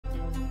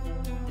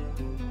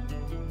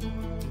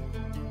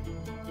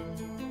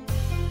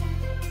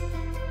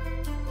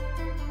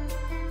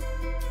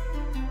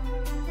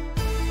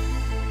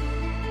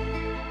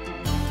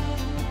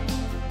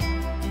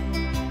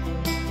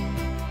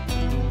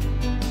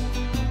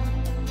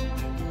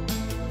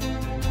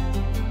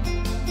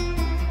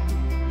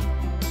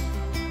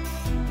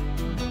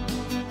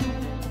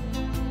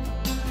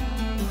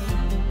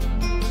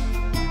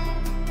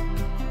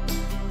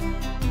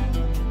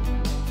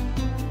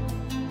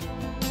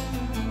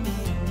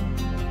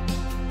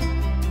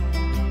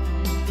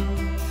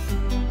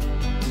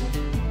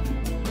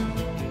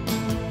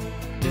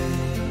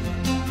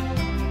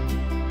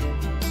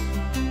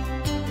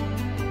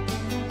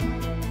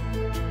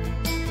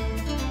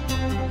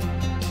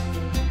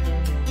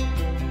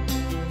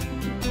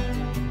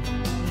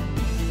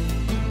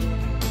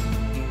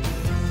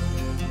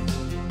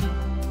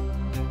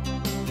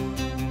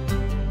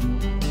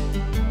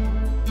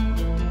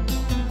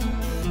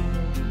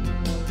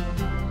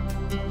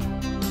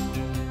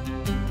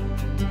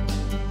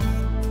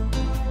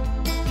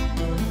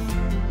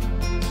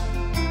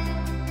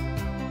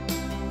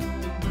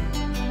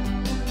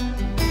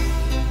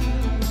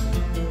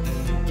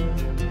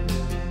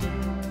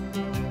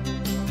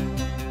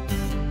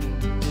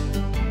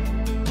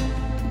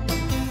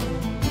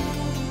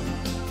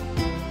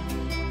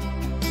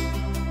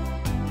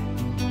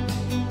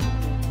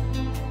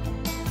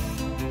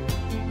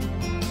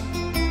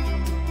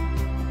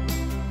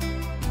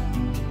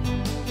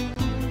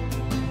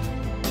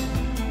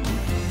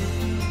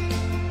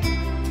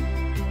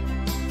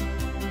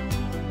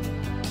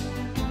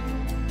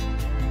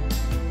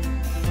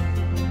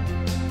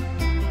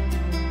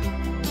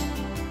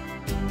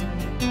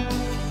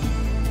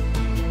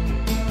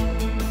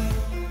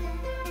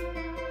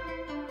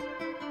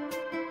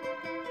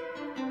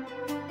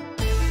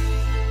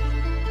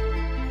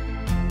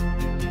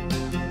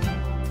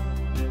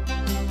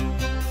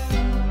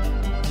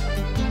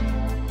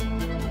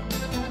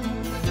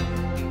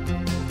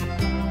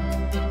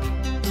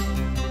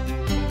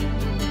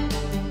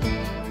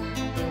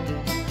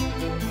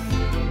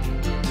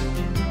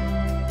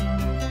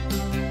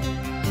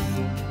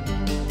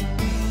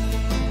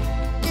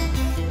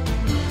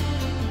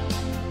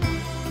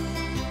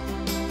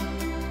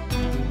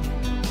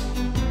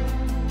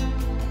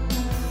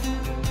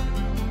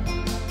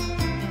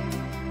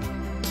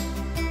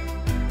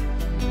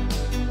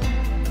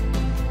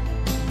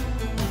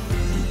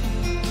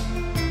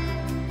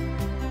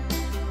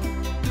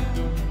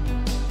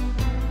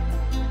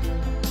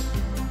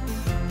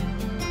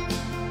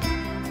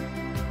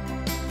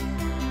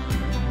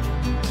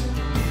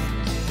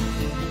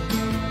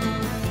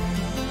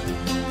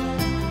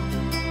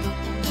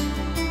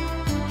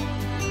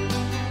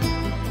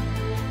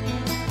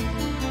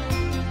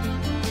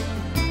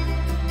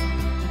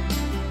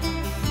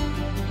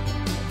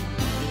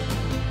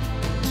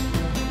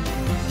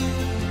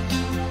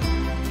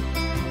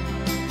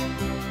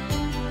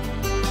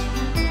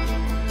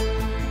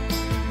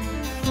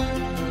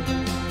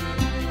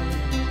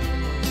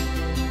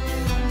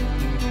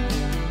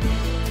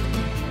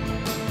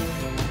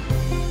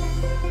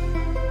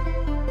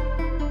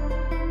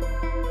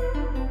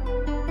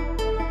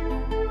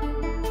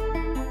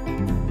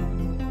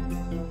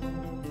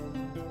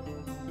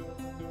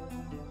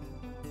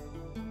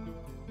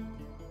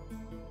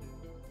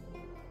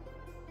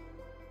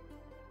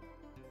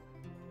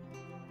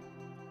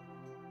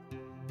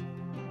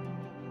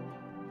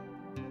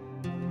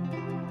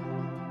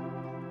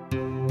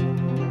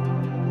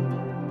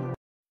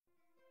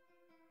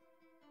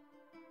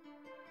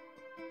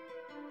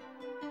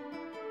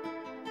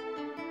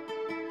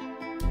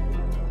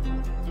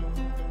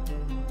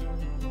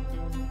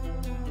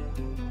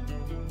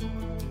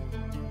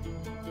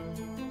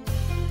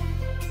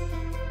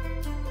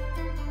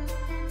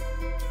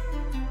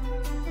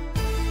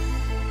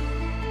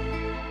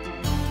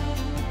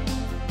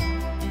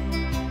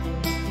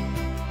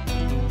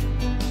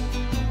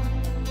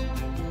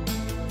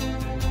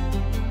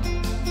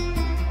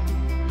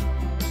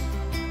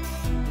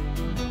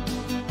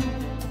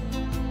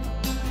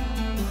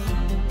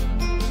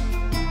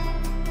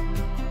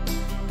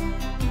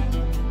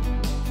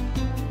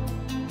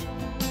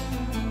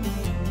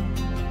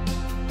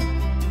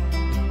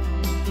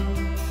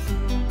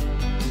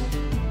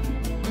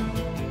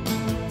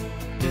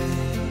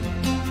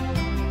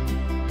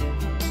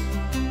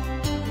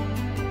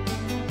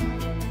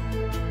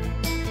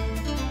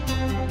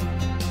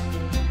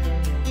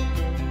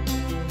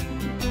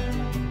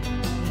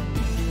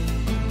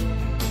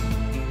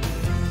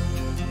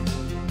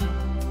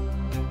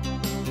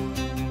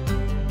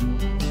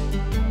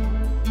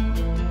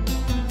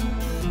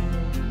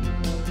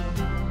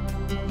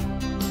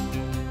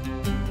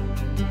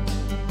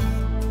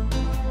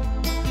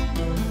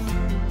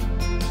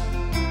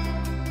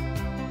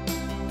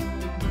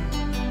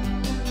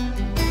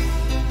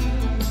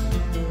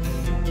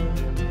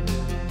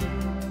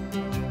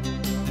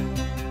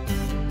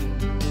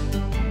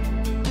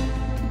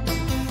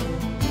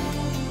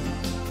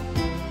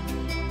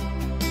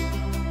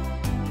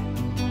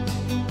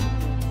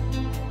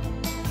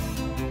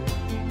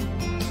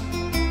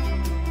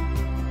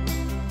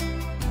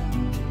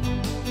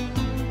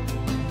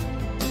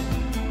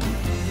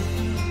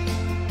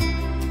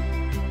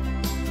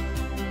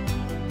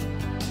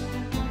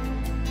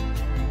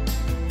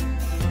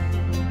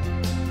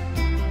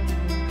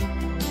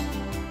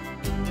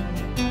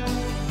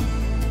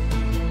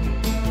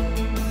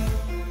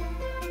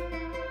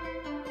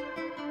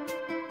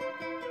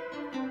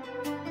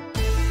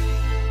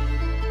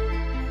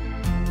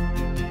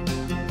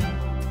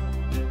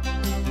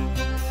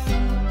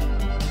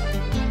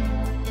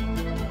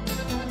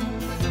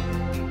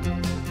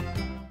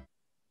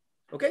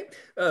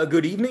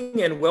Good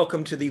evening and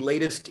welcome to the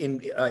latest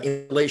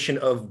installation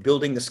of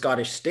Building the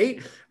Scottish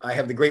State. I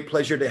have the great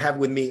pleasure to have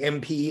with me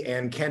MP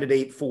and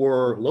candidate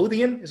for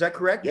Lothian, is that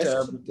correct?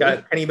 Yes.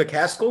 Penny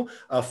MacAskill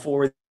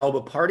for the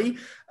Alba Party.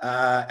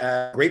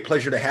 Great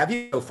pleasure to have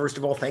you. So first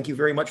of all, thank you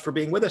very much for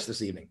being with us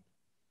this evening.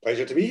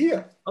 Pleasure to be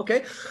here. Okay.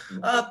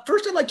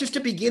 First, I'd like just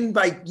to begin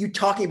by you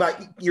talking about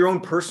your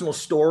own personal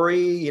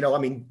story,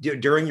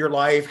 during your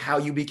life, how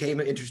you became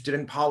interested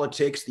in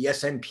politics, the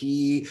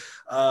SNP,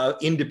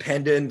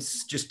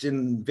 independence, just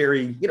in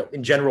very,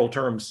 in general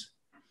terms.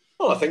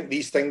 Well, I think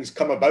these things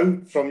come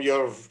about from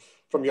your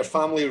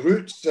family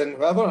roots and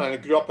whatever. And I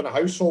grew up in a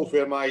household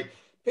where my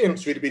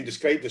parents would have been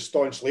described as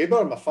staunch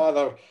Labour. My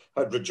father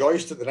had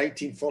rejoiced at the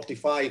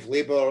 1945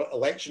 Labour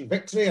election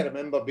victory. I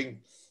remember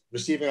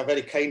receiving a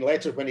very kind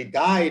letter when he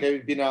died.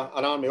 He'd been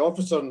an army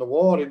officer in the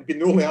war. He'd been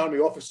the only army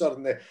officer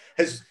in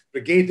his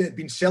brigade that had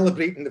been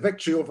celebrating the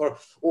victory over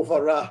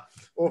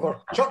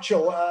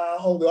Churchill.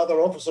 All the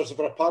other officers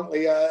were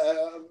apparently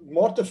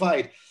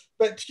mortified.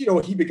 But,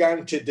 he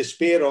began to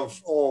despair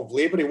of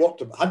Labour. He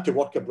had to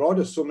work abroad,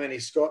 as so many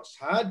Scots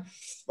had.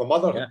 My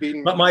mother had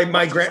been... But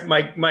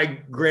my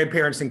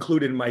grandparents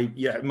included,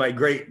 my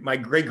great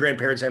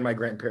grandparents and my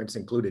grandparents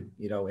included,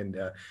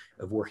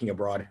 of working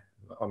abroad.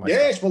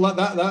 Yes, well,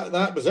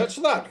 that was it.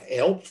 So that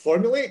helped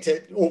formulate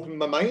it, opened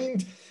my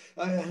mind.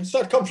 So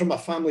I'd come from a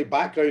family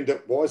background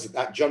that was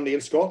that journey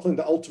in Scotland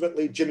that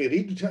ultimately Jimmy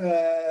Reid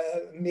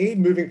made,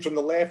 moving from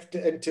the left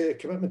into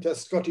commitment to a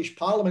Scottish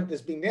Parliament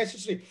as being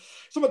necessary.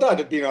 So my dad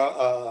had been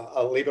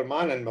a Labour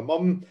man, and my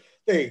mum,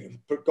 they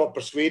got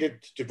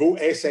persuaded to vote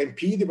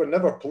SNP. They were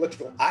never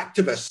political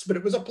activists, but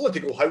it was a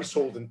political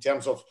household in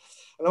terms of,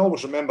 and I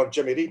always remember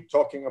Jimmy Reid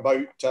talking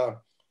about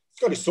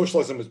Scottish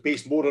socialism was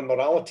based more on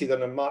morality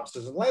than on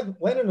Marxism and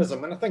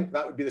Leninism, and I think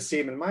that would be the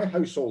same in my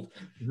household.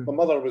 Mm-hmm. My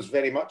mother was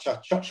very much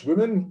a church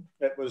woman.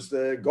 It was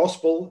the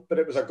gospel, but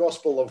it was a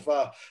gospel of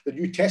the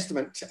New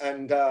Testament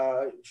and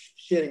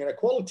sharing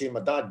inequality. And my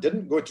dad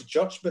didn't go to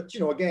church, but,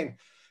 again,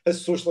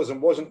 his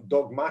socialism wasn't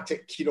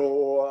dogmatic,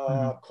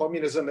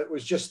 communism. It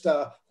was just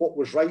what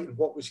was right and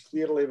what was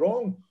clearly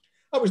wrong.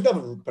 I was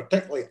never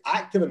particularly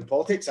active in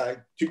politics. I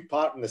took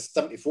part in the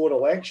 74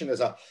 election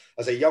as a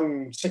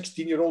young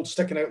 16-year-old,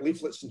 sticking out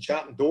leaflets and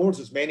chatting doors,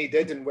 as many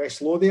did in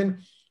West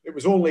Lothian. It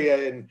was only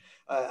in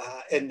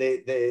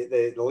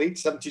the late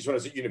 70s when I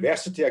was at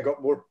university I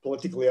got more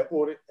politically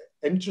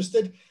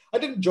interested. I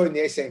didn't join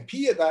the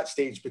SNP at that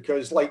stage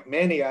because, like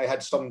many, I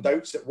had some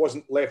doubts it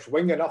wasn't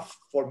left-wing enough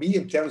for me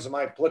in terms of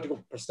my political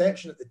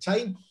perception at the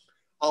time.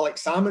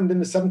 Alex Salmond in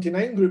the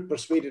 79 group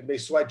persuaded me,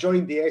 so I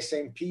joined the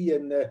SNP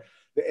in the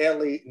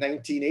early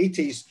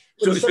 1980s.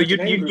 So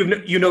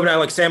you've known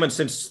Alex Salmond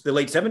since the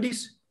late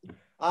 70s?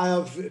 I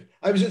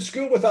was at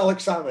school with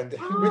Alex Salmond.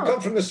 We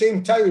come from the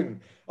same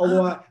town.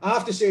 Although I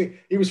have to say,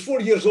 he was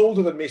 4 years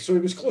older than me, so he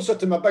was closer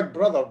to my big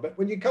brother. But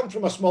when you come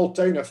from a small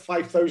town of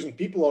 5,000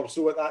 people or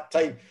so at that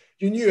time,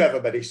 you knew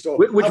everybody. So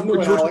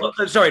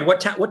sorry,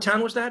 what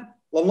town was that?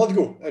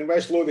 Linlithgow in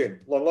West Lothian.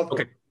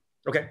 Linlithgow.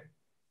 Okay.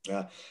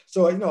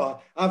 So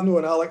I've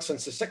known Alex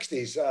since the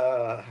 60s.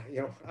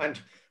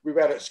 And we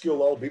were at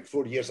school all about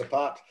 4 years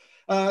apart.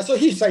 So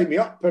he signed me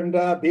up, and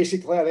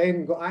basically I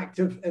then got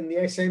active in the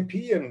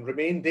SNP and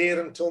remained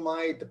there until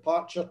my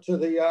departure to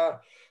the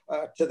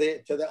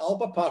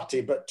Alba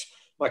Party. But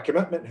my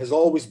commitment has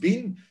always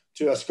been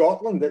to a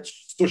Scotland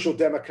that's social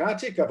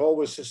democratic. I've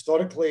always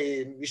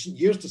historically, in recent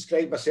years,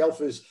 described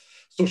myself as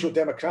social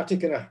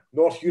democratic in a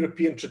North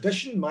European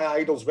tradition. My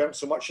idols weren't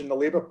so much in the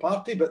Labour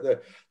Party, but the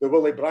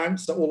Willy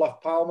Brandts, the Olaf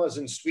Palmes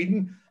in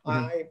Sweden.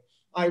 Mm-hmm.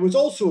 I was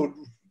also,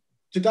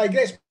 to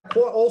digress,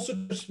 what also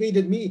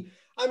persuaded me,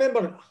 I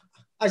remember,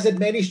 as did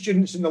many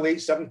students in the late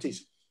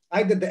 70s,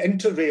 I did the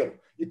Interrail.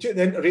 You took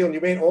the Interrail and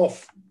you went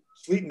off,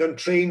 sleeping on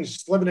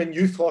trains, living in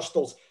youth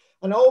hostels.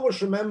 And I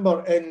always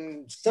remember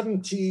in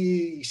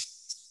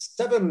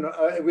 77,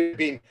 it would have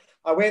been,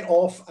 I went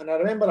off, and I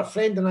remember a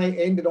friend and I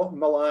ended up in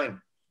Milan.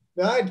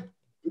 Now, I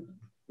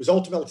was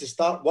ultimately to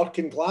start work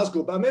in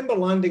Glasgow, but I remember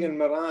landing in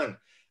Milan,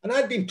 and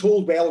I'd been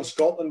told, well, in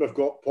Scotland we've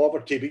got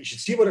poverty, but you should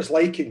see what it's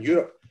like in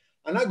Europe.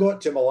 And I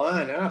got to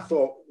Milan and I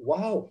thought,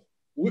 wow,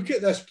 look at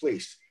this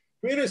place.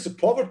 Where is the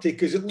poverty?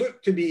 Because it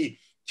looked to be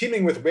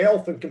teeming with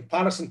wealth in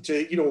comparison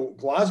to,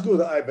 Glasgow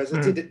that I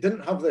visited. It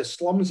didn't have the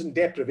slums and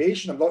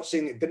deprivation. I'm not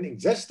saying it didn't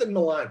exist in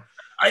Milan.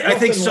 I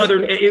think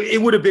southern,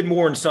 it would have been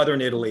more in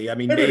southern Italy. I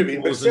mean, it would have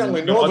been, but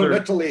certainly northern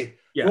Italy.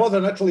 Yeah.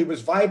 Northern Italy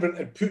was vibrant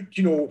and put,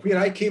 where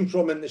I came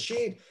from in the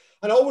shade.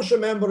 And I always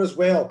remember as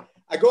well,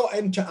 I got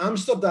into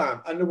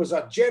Amsterdam and there was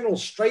a general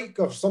strike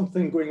of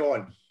something going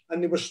on.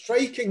 And they were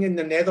striking in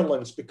the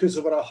Netherlands because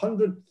there were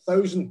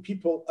 100,000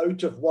 people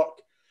out of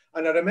work.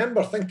 And I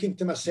remember thinking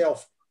to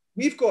myself,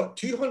 we've got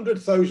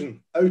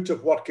 200,000 out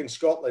of work in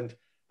Scotland,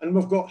 and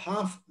we've got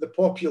half the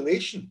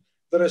population.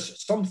 There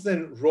is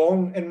something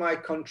wrong in my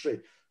country.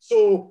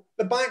 So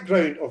the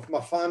background of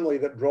my family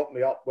that brought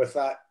me up with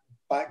that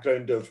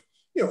background of,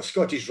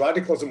 Scottish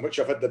radicalism, which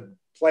I've had the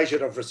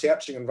pleasure of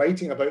researching and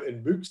writing about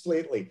in books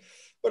lately,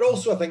 but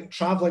also I think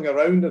traveling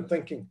around and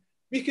thinking,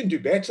 we can do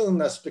better than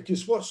this,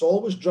 because what's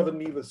always driven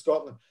me with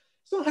Scotland,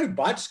 it's not how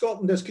bad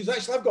Scotland is, because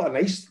actually I've got a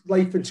nice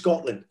life in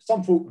Scotland.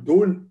 Some folk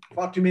don't,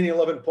 far too many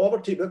live in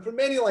poverty, but for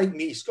many like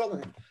me,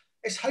 Scotland,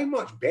 it's how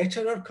much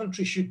better our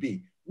country should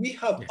be. We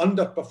have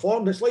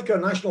underperformed. It's like our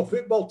national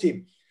football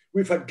team.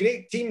 We've had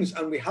great teams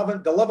and we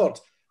haven't delivered.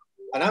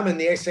 And I'm in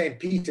the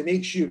SNP to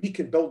make sure we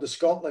can build the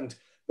Scotland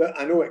that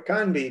I know it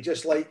can be,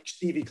 just like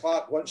Stevie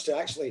Clarke wants to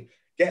actually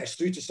get us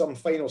through to some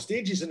final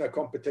stages in our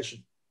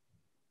competition.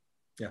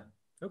 Yeah.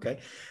 Okay.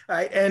 All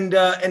right.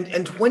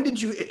 And when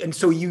did you? And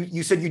so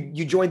you said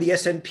you joined the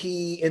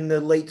SNP in the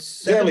late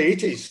 70s? Early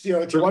 80s. You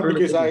know,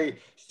 because I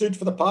stood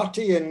for the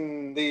party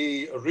in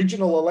the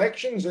regional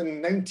elections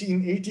in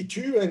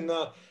 1982 in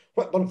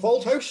Whitburn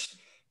Fauldhouse,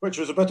 which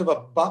was a bit of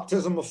a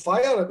baptism of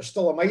fire. It was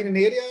still a mining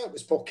area. It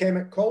was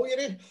Polkemic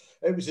Colliery.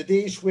 It was the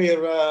days where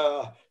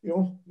you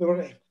know,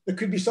 there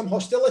could be some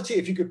hostility,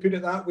 if you could put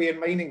it that way,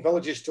 in mining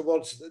villages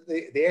towards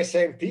the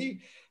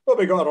SNP. But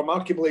we got a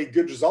remarkably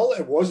good result.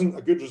 It wasn't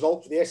a good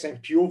result for the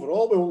SNP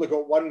overall. We only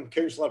got one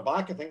councillor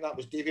back. I think that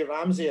was Davy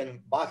Ramsey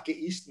in Bathgate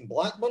East and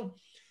Blackburn.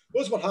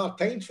 Those were hard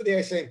times for the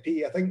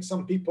SNP. I think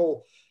some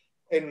people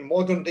in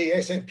modern day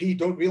SNP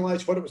don't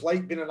realise what it was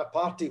like being in a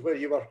party where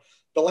you were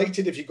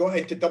delighted if you got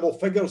into double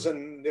figures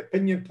in the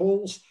opinion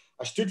polls.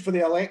 I stood for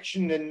the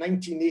election in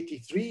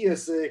 1983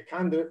 as the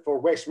candidate for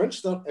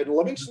Westminster in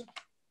Livingston,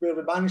 where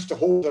we managed to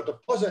hold a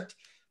deposit.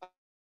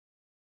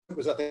 It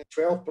was, I think,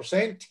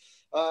 12%.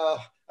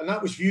 And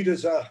that was viewed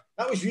as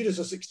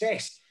a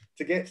success,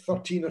 to get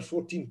 13 or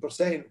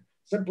 14%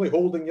 simply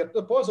holding your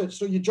deposit.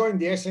 So you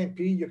joined the SNP,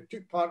 you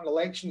took part in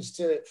elections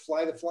to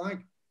fly the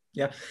flag.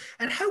 Yeah.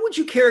 And how would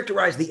you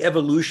characterize the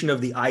evolution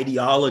of the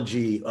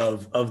ideology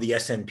of the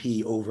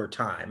SNP over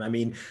time? I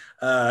mean,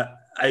 I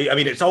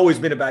mean, it's always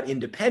been about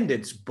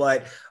independence,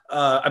 but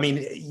I mean,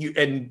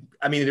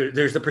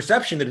 there's the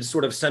perception that it's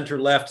sort of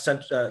center-left,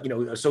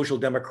 social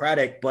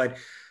democratic, but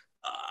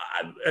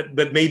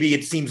maybe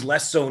it seems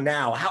less so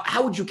now.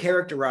 How would you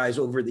characterize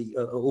over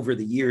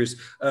the years,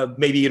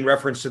 maybe in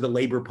reference to the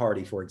Labour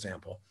Party, for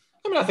example?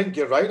 I mean, I think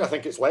you're right. I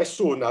think it's less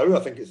so now. I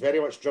think it's very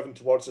much driven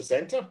towards the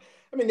centre.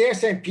 I mean, the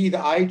SNP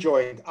that I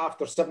joined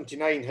after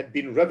 79 had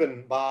been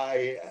riven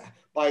by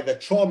the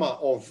trauma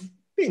of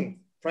being,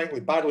 frankly,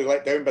 badly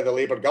let down by the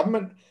Labour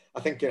government. I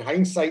think in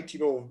hindsight,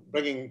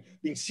 being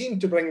seen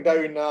to bring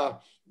down,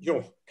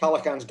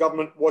 Callaghan's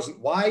government wasn't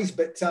wise,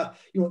 but,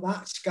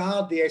 that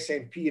scarred the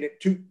SNP, and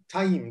it took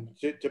time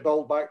to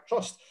build back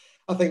trust.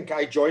 I think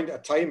I joined at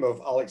a time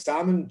of Alex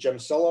Salmond, Jim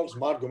Sillars,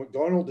 Margot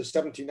MacDonald, the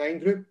 79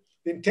 group.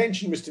 The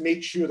intention was to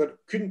make sure that it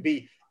couldn't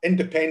be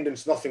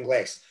independence, nothing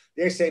less.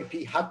 The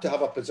SNP had to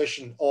have a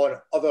position on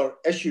other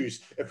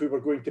issues if we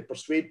were going to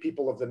persuade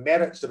people of the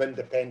merits of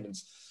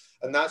independence.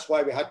 And that's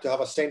why we had to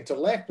have a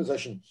centre-left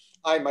position.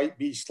 I might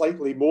be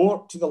slightly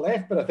more to the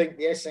left, but I think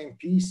the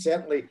SNP,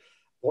 certainly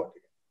what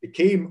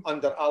became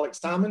under Alex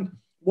Salmond,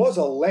 was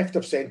a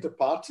left-of-centre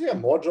party, a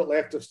moderate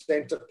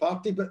left-of-centre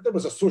party, but there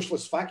was a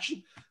socialist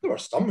faction. There were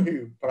some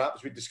who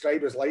perhaps we'd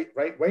describe as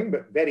right-wing,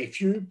 but very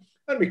few.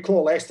 And we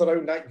coalesced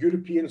around that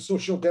European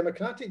social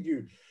democratic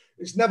view.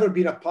 It's never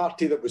been a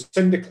party that was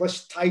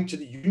syndicalist, tied to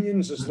the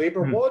unions as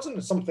Labour was, and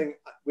in some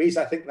ways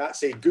I think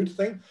that's a good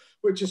thing,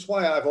 which is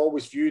why I've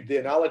always viewed the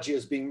analogy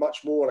as being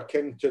much more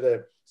akin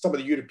to some of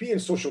the European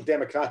social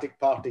democratic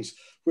parties,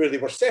 where they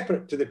were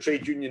separate to the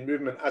trade union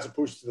movement as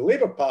opposed to the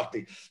Labour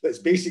Party, that's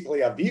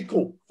basically a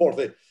vehicle for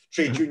the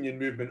trade union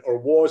movement, or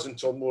was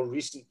until more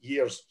recent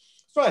years.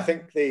 So I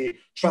think the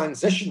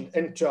transition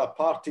into a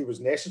party was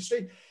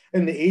necessary.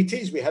 In the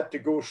 80s, we had to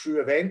go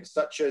through events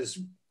such as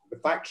the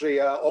factory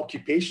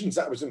occupations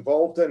that I was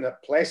involved in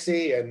at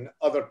Plessy and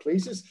other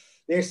places.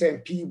 The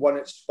SNP won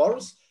its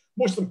spurs.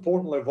 Most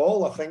importantly of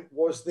all, I think,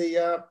 was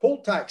the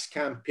poll tax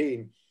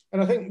campaign.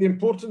 And I think the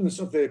importance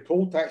of the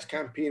poll tax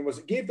campaign was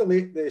it gave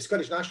the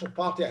Scottish National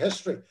Party a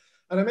history.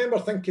 And I remember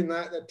thinking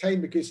that at the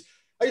time, because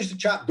I used to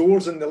chat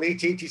doors in the late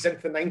 80s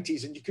into the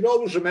 90s, and you could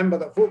always remember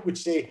that folk would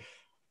say,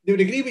 they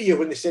would agree with you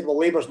when they said, well,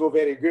 Labour's not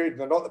very good, and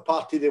they're not the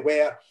party they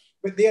were.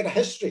 But they had a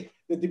history.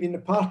 They'd been the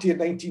party in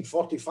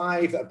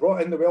 1945 that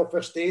brought in the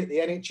welfare state, the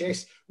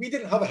NHS. We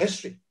didn't have a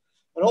history.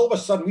 And all of a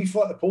sudden, we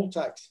fought the poll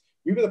tax.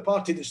 We were the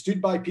party that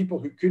stood by people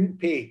who couldn't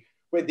pay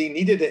when they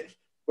needed it,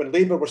 when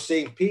Labour was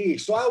saying pay.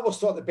 So I always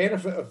thought the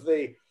benefit of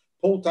the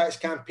poll tax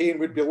campaign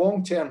would be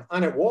long-term,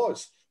 and it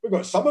was. We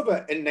got some of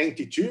it in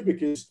 92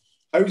 because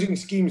housing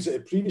schemes that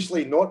had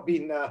previously not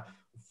been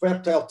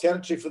fertile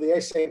territory for the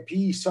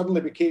SNP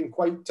suddenly became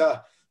quite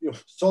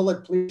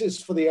solid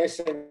places for the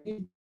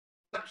SNP.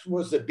 That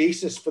was the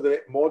basis for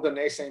the modern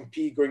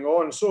SNP going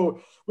on. So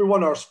we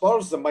won our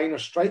spurs. The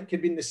miners' strike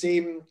had been the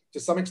same to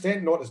some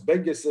extent, not as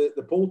big as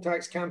the poll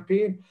tax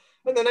campaign.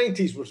 And the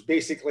 90s was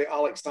basically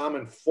Alex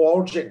Salmond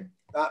forging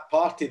that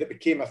party that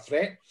became a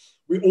threat.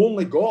 We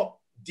only got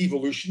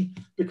devolution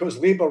because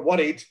Labour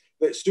worried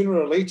that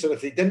sooner or later, if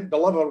they didn't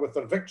deliver with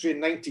their victory in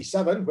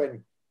 97,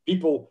 when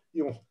people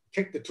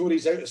kicked the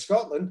Tories out of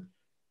Scotland,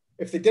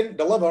 if they didn't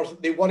deliver,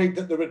 they worried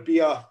that there would be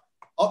a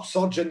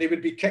upsurge and they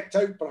would be kicked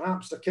out,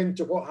 perhaps akin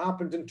to what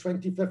happened in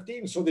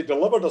 2015. So they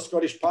delivered a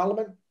Scottish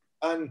Parliament,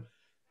 and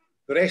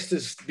the rest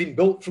has been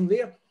built from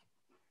there.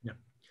 Yeah.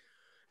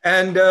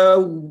 And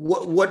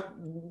what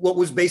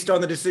was based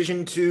on the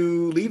decision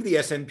to leave the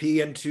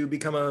SNP and to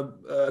become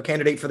a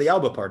candidate for the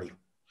Alba Party?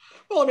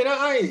 Well, I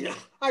mean,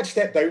 I'd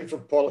stepped down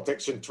from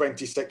politics in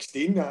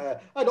 2016.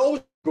 I'd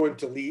always going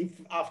to leave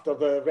after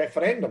the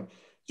referendum.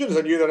 As soon as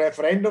I knew the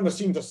referendum, there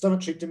seemed a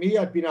symmetry to me.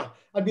 I'd been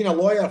a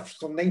lawyer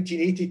from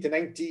 1980 to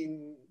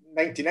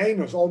 1999. It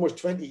was almost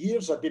 20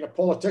 years. I'd been a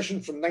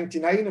politician from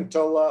 99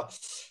 until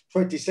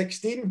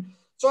 2016.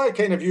 So I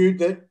kind of viewed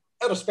that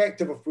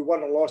irrespective of if we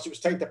won or lost, it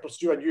was time to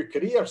pursue a new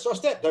career. So I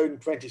stepped down in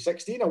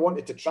 2016. I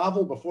wanted to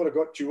travel before I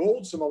got too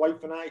old. So my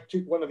wife and I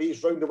took one of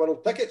these round the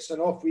world tickets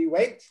and off we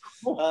went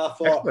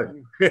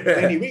for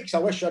many weeks. I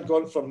wish I'd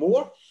gone for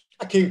more.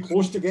 I came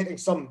close to getting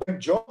some big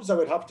jobs, I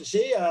would have to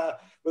say,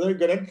 without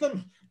going into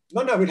them.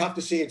 None I would have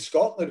to say in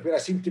Scotland, where I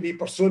seem to be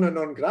persona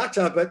non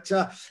grata, but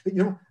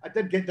I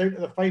did get down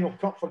to the final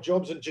cut for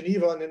jobs in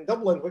Geneva and in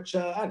Dublin,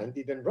 and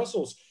indeed in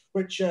Brussels,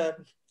 which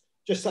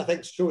just I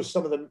think shows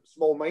some of the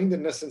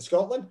small-mindedness in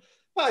Scotland.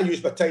 But I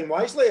used my time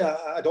wisely.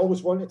 I'd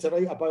always wanted to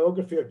write a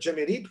biography of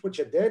Jimmy Reid,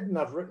 which I did, and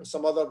I've written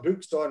some other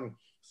books on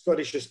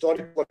Scottish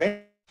historical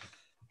events.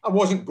 I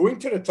wasn't going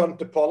to return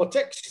to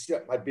politics.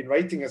 I'd been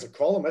writing as a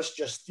columnist,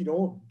 just,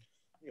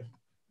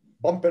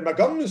 bumping my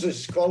gums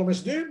as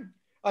columnists do.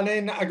 And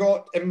then I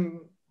got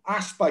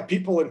asked by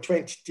people in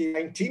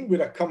 2019,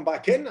 would I come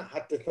back in? I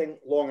had to think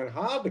long and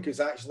hard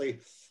because I actually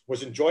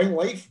was enjoying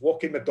life,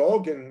 walking my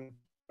dog and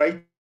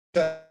writing.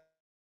 I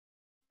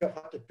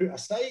had to put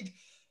aside.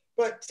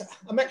 But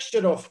a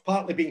mixture of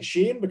partly being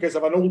shamed because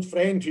of an old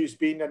friend who's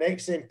been an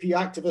ex-MP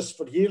activist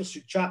for years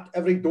who chapped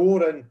every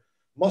door in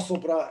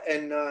Musselburgh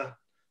in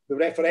the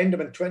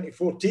referendum in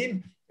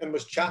 2014 and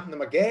was chatting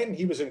them again.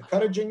 He was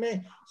encouraging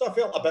me. So I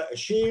felt a bit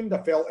ashamed.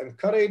 I felt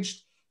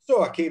encouraged.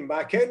 So I came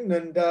back in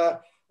and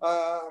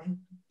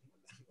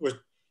was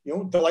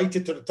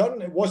delighted to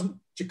return. It wasn't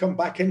to come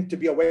back in to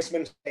be a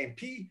Westminster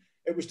MP.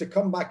 It was to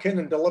come back in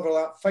and deliver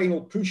that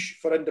final push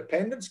for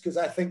independence, because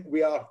I think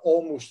we are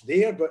almost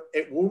there, but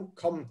it won't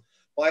come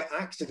by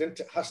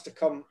accident. It has to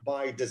come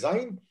by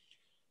design.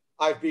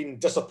 I've been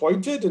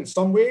disappointed in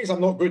some ways.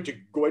 I'm not going to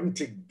go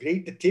into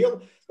great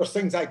detail. There's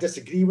things I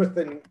disagree with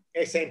in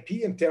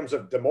SNP in terms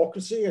of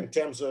democracy, in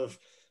terms of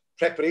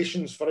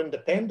preparations for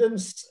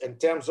independence, in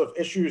terms of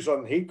issues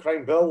on hate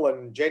crime bill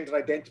and gender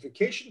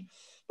identification.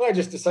 But I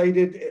just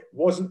decided it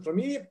wasn't for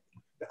me.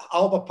 The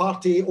Alba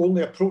Party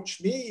only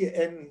approached me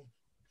in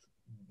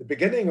the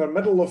beginning or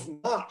middle of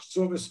March,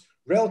 so it was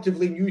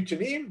relatively new to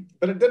me,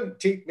 but it didn't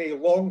take me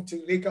long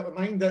to make up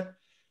my mind that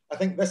I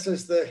think this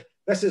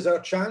is our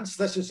chance,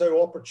 this is our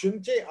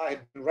opportunity. I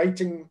had been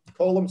writing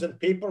columns and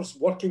papers,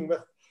 working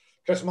with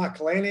Chris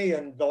McElhenney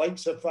and the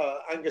likes of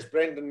Angus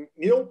Brendan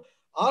Neil,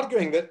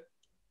 arguing that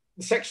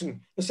the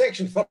section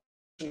 13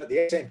 that the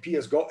SNP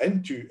has got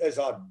into is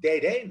a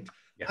dead end.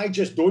 Yeah. I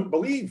just don't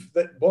believe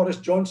that Boris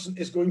Johnson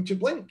is going to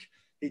blink.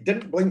 He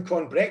didn't blink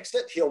on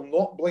Brexit. He'll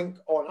not blink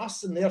on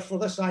us. And therefore,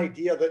 this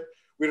idea that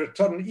we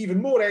return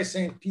even more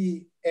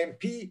SNP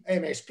MP,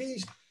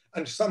 MSPs,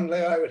 and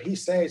somehow he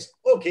says,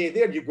 okay,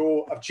 there you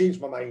go, I've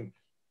changed my mind.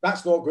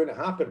 That's not going to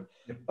happen.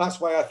 That's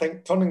why I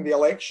think turning the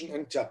election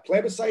into a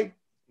plebiscite,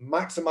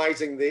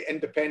 maximising the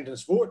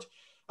independence vote.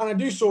 And I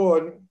do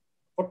so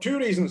for two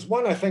reasons.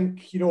 One, I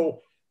think,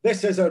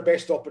 this is our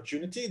best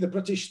opportunity. The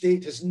British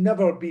state has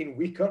never been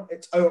weaker.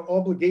 It's our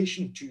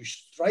obligation to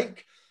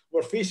strike.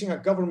 We're facing a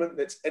government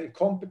that's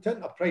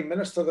incompetent, a prime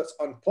minister that's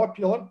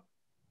unpopular.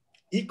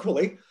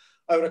 Equally,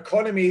 our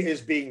economy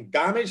is being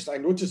damaged. I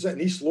noticed it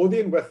in East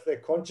Lothian with the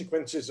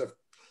consequences of,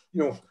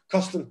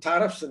 custom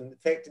tariffs and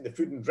affecting the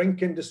food and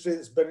drink industry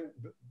that's been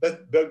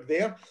big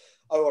there.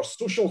 Our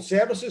social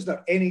services and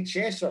our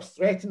NHS are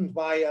threatened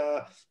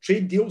by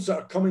trade deals that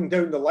are coming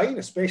down the line,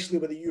 especially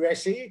with the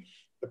USA.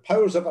 The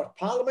powers of our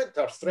parliament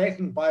are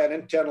threatened by an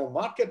internal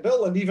market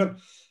bill, and even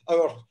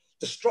our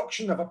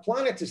destruction of a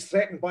planet is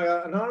threatened by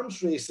an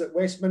arms race that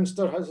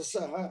Westminster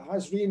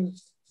has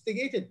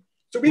reinstigated.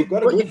 So we've got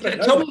to go for it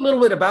now. Tell me a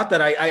little bit about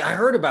that. I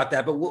heard about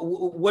that, but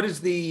what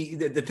is the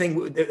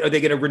thing? Are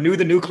they going to renew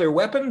the nuclear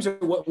weapons?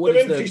 Or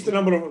they're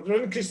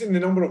increasing the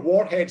number of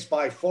warheads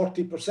by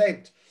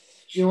 40%.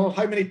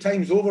 How many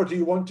times over do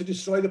you want to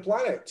destroy the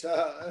planet?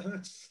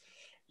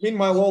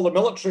 Meanwhile, all the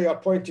military are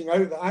pointing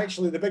out that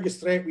actually the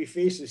biggest threat we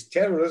face is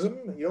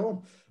terrorism,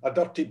 a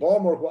dirty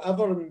bomb or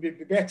whatever, and we'd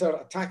be better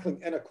at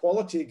tackling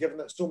inequality, given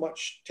that so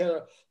much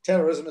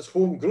terrorism is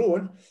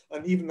homegrown,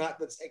 and even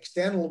that's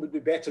external would be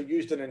better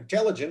used in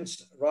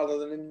intelligence rather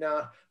than in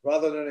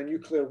a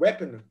nuclear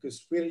weapon,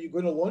 because where are you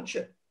going to launch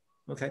it?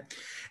 Okay.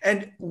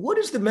 And what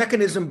is the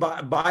mechanism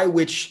by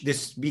which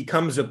this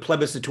becomes a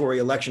plebiscitary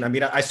election? I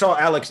mean, I saw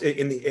Alex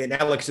in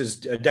Alex's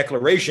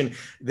declaration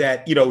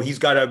that, he's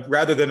got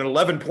rather than an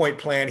 11-point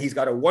plan, he's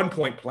got a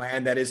 1-point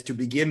plan that is to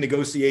begin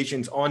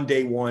negotiations on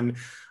day one.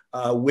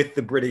 with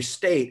the British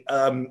state.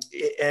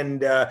 And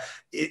does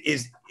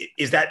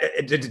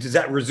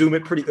that resume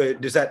it pretty?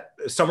 Does that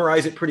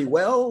summarize it pretty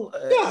well?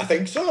 Yeah, I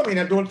think so. I mean,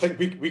 I don't think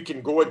we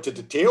can go into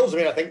details. I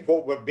mean, I think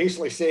what we're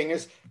basically saying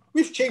is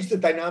we've changed the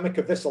dynamic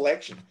of this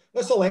election.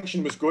 This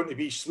election was going to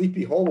be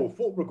Sleepy Hollow.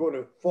 Folk were going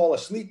to fall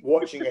asleep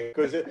watching it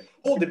because the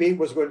whole debate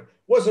was going,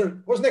 was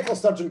Nicola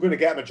Sturgeon going to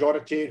get a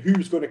majority? Who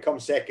was going to come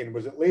second?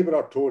 Was it Labour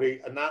or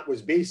Tory? And that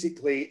was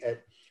basically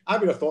it. I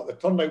would have thought the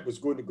turnout was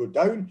going to go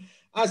down.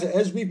 As it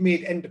is, we've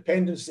made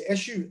independence the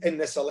issue in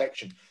this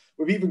election.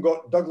 We've even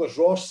got Douglas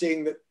Ross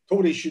saying that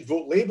Tories should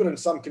vote Labour in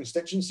some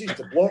constituencies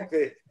to block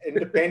the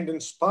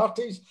independence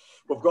parties.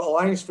 We've got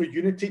Alliance for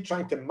Unity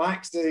trying to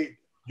max the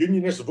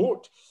unionist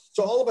vote.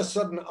 So all of a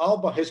sudden,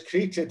 Alba has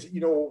created,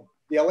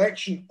 the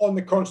election on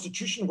the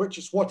constitution, which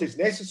is what is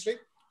necessary.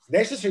 It's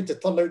necessary to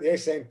turn out the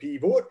SNP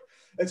vote.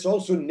 It's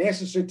also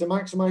necessary to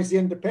maximise the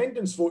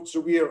independence vote.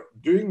 So we are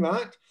doing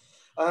that.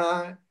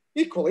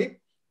 Equally,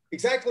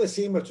 exactly the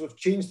same as we've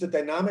changed the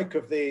dynamic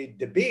of the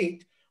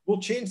debate, we'll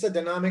change the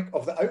dynamic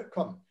of the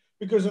outcome.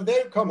 Because if the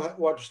outcome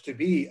was to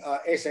be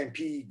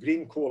SNP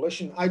Green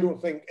coalition, I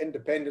don't think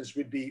independence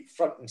would be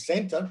front and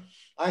centre.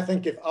 I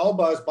think if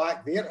Alba is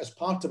back there as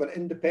part of an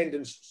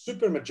independence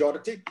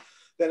supermajority,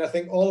 then I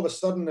think all of a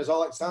sudden, as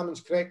Alex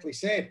Salmons correctly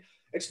said,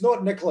 it's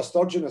not Nicola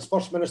Sturgeon as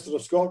First Minister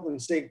of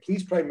Scotland saying,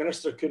 please, Prime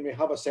Minister, can we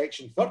have a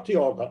Section 30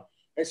 order?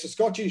 It's the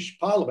Scottish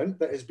Parliament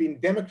that has been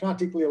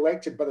democratically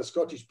elected by the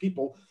Scottish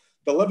people,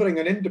 delivering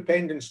an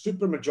independent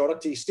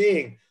supermajority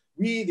saying,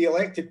 we, the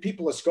elected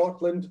people of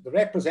Scotland, the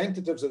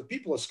representatives of the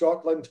people of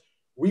Scotland,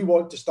 we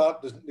want to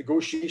start the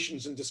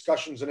negotiations and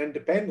discussions on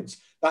independence.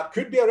 That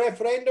could be a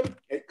referendum.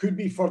 It could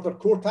be further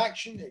court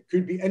action. It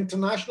could be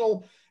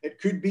international. It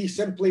could be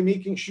simply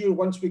making sure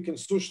once we can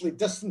socially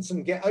distance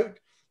and get out,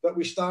 that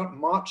we start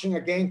marching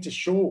again to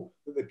show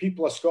that the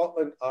people of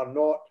Scotland are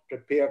not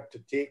prepared to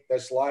take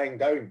this lying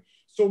down.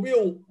 So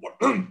we'll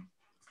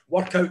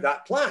work out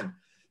that plan.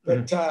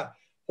 But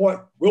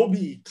what will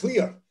be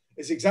clear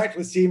is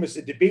exactly the same as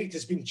the debate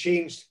has been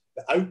changed,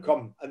 the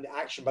outcome and the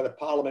action by the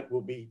Parliament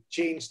will be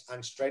changed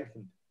and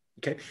strengthened.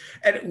 Okay.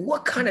 And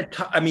what kind of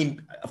time, I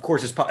mean, of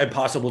course, it's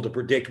impossible to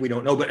predict. We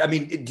don't know. But I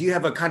mean, do you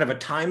have a kind of a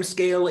time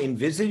scale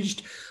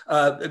envisaged?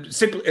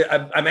 Simply,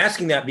 I'm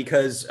asking that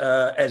because,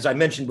 as I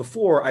mentioned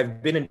before,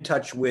 I've been in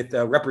touch with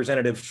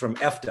representatives from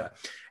EFTA.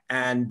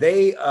 And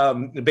they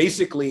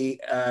basically,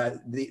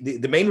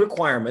 the main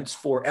requirements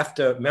for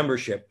EFTA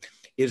membership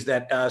is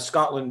that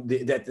Scotland,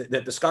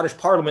 that the Scottish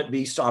Parliament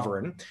be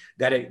sovereign,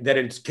 that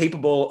it's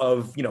capable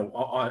of,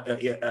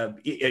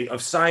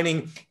 of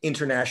signing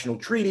international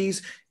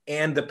treaties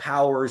and the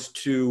powers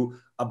to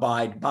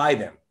abide by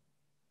them.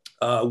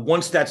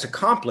 Once that's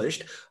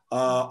accomplished,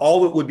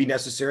 all that would be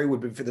necessary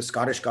would be for the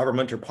Scottish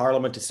government or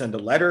Parliament to send a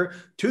letter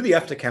to the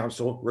EFTA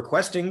Council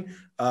requesting,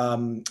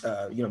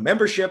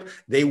 membership.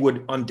 They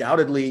would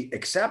undoubtedly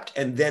accept,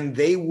 and then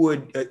they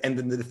would, and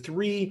then the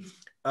three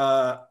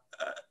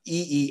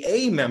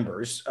EEA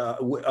members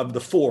of the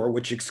four,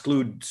 which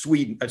exclude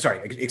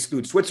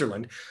exclude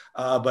Switzerland,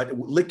 but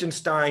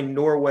Liechtenstein,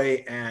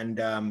 Norway, and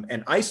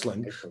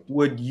Iceland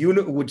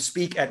would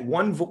speak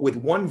with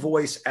one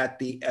voice at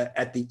the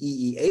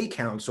EEA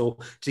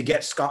Council to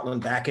get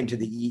Scotland back into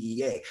the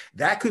EEA.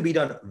 That could be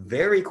done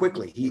very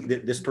quickly.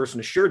 This person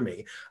assured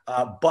me,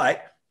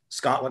 but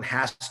Scotland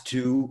has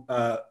to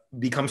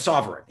become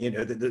sovereign.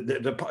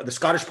 The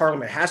Scottish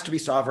Parliament has to be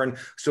sovereign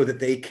so that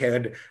they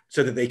can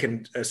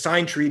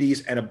sign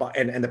treaties and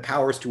the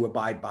powers to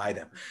abide by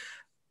them.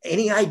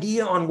 Any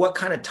idea on what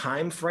kind of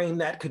time frame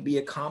that could be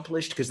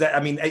accomplished? Because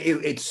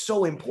it's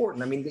so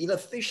important. I mean, the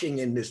fishing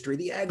industry,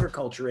 the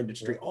agriculture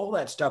industry, all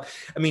that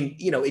stuff. I mean,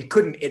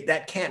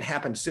 that can't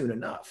happen soon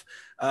enough.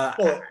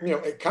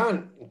 It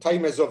can't.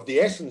 Time is of the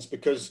essence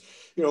because,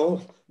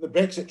 the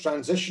Brexit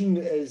transition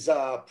is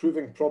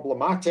proving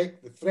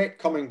problematic. The threat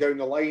coming down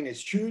the line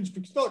is huge,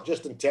 because not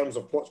just in terms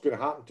of what's going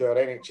to happen to our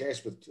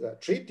NHS with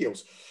trade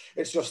deals.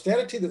 It's the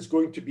austerity that's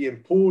going to be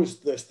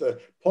imposed, the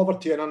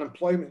poverty and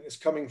unemployment that's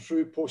coming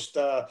through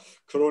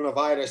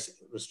post-coronavirus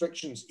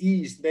restrictions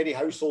eased. Many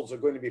households are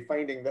going to be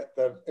finding that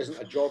there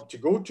isn't a job to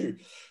go to.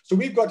 So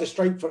we've got to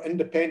strike for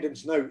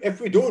independence now.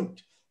 If we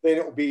don't, then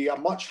it will be a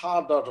much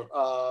harder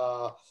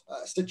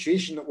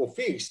situation that we'll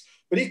face.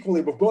 But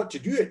equally, we've got to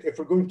do it if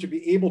we're going to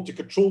be able to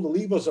control the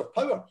levers of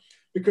power.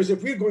 Because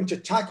if we're going to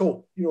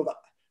tackle,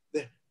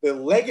 the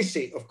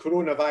legacy of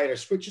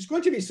coronavirus, which is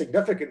going to be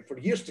significant for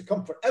years to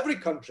come for every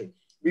country,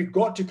 we've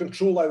got to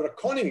control our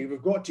economy.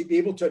 We've got to be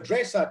able to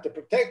address that, to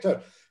protect our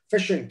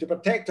fishing, to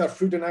protect our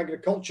food and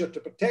agriculture, to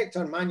protect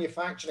our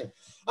manufacturing,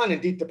 and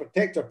indeed to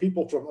protect our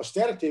people from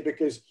austerity,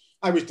 because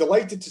I was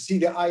delighted to see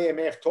the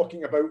IMF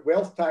talking about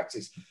wealth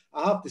taxes.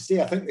 I have to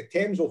say, I think the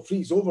Thames will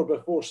freeze over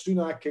before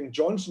Sunak and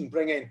Johnson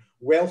bring in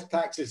wealth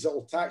taxes that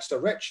will tax the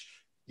rich.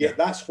 Yet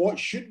that's what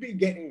should be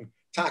getting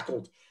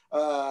tackled.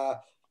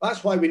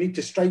 That's why we need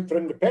to strike for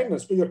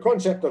independence. But your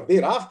concept of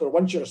thereafter,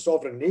 once you're a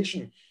sovereign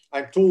nation,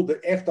 I'm told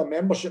that EFTA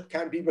membership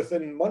can be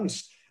within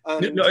months.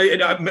 And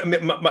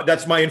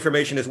that's my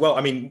information as well.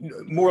 I mean,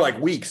 more like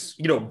weeks,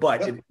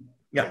 but...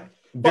 Yeah,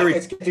 but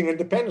it's getting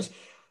independence.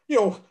 You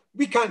know,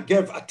 we can't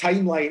give a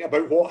timeline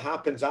about what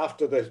happens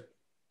after the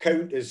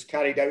count is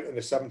carried out on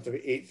the 7th or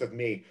 8th of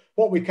May.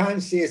 What we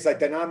can say is the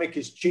dynamic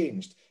has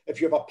changed. If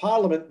you have a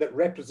parliament that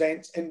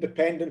represents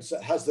independence,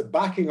 that has the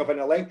backing of an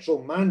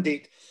electoral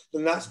mandate,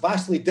 then that's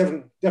vastly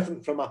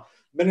different from a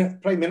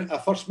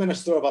first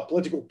minister of a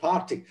political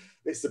party.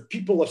 It's the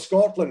people of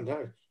Scotland.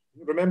 Now,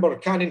 remember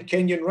Canon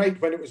Kenyon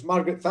Wright when it was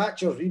Margaret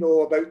Thatcher, you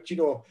know, about, you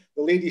know,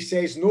 the lady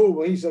says no,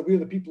 well, we're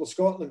the people of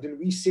Scotland and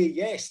we say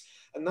yes.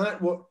 And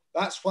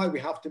that's why we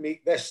have to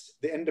make this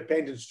the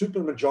independent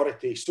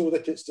supermajority, so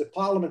that it's the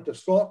Parliament of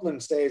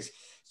Scotland says,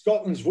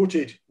 Scotland's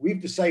voted,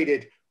 we've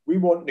decided, we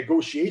want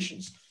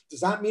negotiations. Does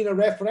that mean a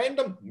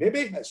referendum?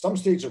 Maybe. At some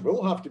stage there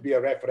will have to be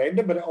a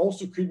referendum, but it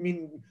also could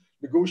mean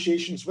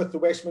negotiations with the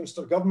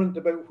Westminster government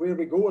about where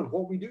we go and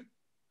what we do.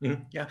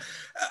 Mm-hmm. Yeah,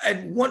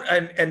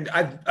 and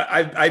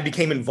I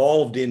became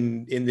involved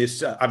in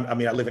this. I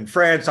mean, I live in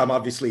France. I'm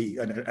obviously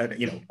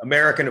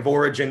American of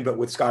origin, but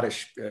with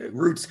Scottish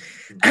roots.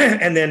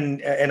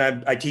 And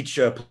I teach.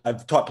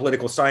 I've taught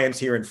political science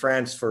here in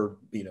France for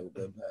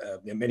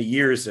many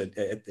years at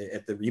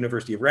the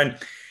University of Rennes.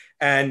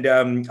 And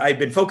I'd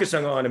been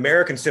focusing on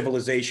American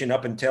civilization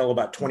up until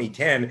about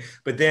 2010.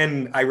 But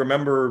then I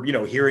remember,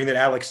 hearing that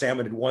Alex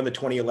Salmond had won the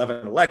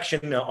 2011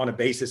 election on a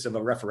basis of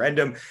a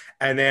referendum.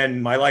 And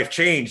then my life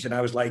changed. And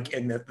I was like,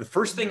 and the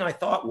first thing I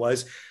thought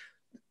was,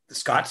 the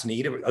Scots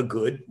need a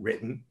good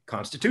written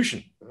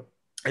constitution.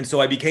 And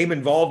so I became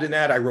involved in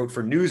that. I wrote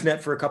for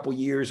Newsnet for a couple of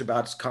years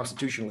about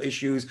constitutional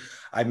issues.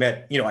 I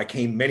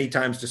came many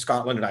times to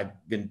Scotland, and I've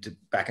been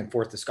back and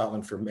forth to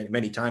Scotland for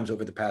many times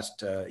over the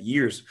past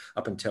years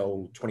up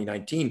until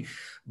 2019.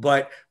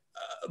 But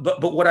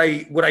what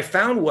I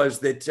found was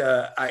that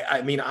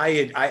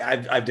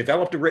I've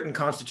developed a written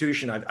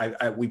constitution.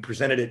 We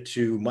presented it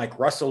to Mike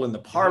Russell in the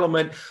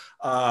Parliament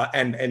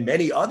and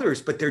many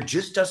others, but there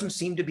just doesn't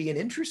seem to be an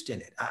interest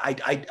in it.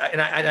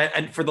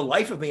 And for the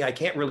life of me, I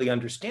can't really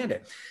understand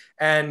it.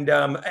 And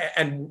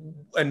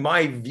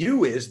my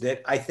view is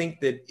that I think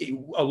that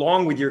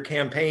along with your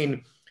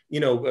campaign,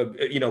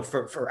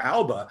 for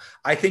Alba,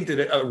 I think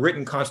that a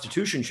written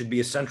constitution should be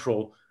a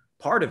central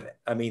part of it.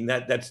 I mean,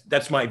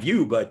 that's my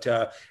view, but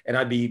and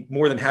I'd be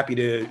more than happy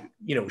to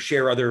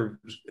share other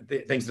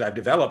things that I've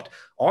developed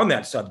on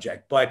that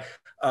subject. But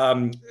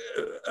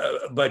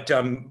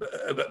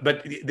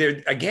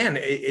there again,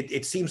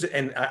 it seems,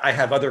 and I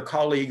have other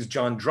colleagues,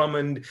 John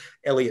Drummond,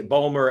 Elliot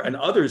Bulmer, and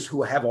others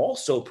who have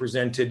also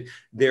presented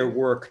their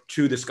work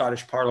to the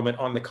Scottish Parliament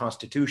on the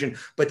Constitution,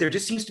 but there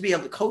just seems to be a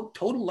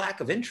total lack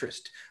of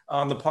interest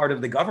on the part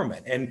of the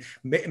government. And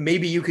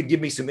maybe you could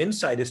give me some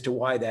insight as to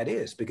why that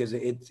is, because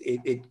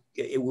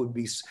it would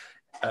be.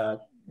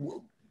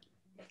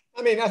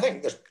 I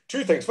think there's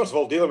two things. First of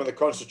all, dealing with the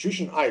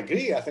Constitution, I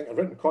agree. I think a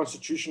written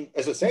Constitution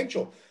is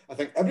essential. I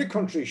think every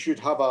country should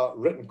have a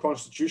written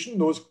Constitution.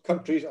 Those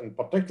countries, and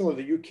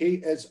particularly the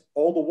UK, is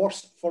all the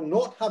worse for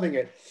not having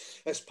it.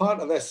 It's part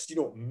of this,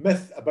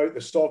 myth about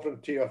the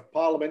sovereignty of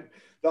Parliament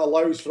that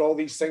allows for all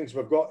these things.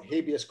 We've got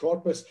habeas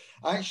corpus.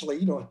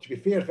 Actually, to be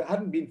fair, if it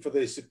hadn't been for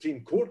the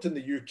Supreme Court in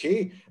the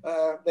UK,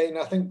 then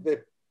I think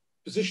the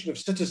position of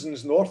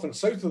citizens north and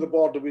south of the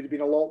border would have been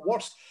a lot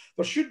worse.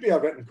 There should be a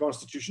written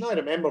constitution. I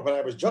remember when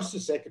I was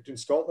Justice Secretary in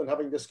Scotland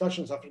having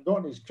discussions. I've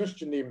forgotten his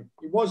Christian name.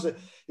 He was a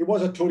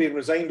Tory and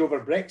resigned over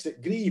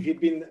Brexit. Grieve.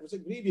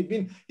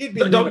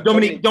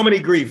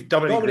 Dominic Grieve.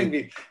 Dominic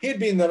Grieve. He'd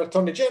been their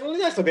Attorney General.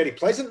 That's a very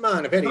pleasant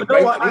man.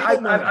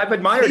 I've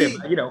admired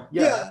him.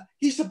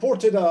 He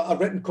supported a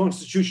written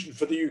constitution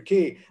for the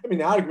UK. I mean,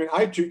 the argument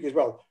I took is,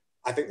 well,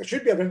 I think there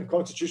should be a written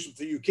constitution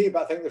for the UK,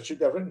 but I think there should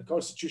be a written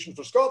constitution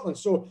for Scotland.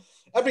 So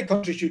every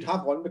country should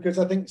have one, because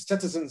I think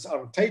citizens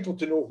are entitled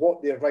to know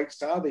what their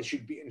rights are. They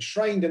should be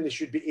enshrined and they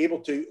should be able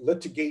to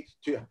litigate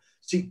to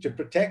seek to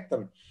protect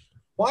them.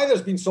 Why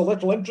there's been so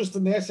little interest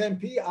in the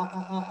SNP,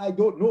 I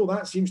don't know.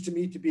 That seems to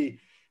me to be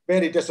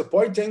very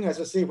disappointing.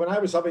 As I say, when I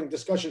was having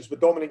discussions with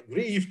Dominic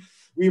Grieve,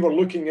 we were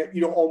looking at,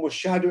 almost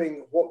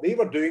shadowing what they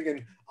were doing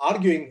and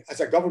arguing as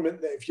a government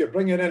that if you're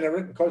bringing in a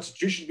written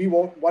constitution, we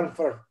want one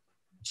for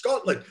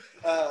Scotland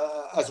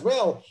as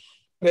well.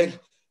 Then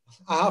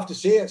I have to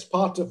say it's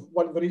part of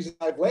one of the reasons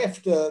I've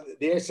left the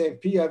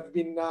SNP. I've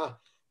been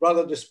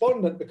rather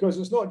despondent, because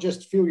it's not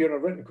just failure in a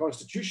written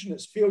constitution,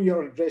 it's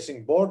failure in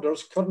addressing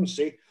borders,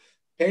 currency,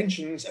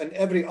 pensions, and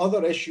every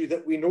other issue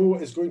that we know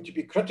is going to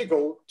be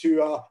critical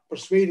to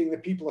persuading the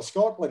people of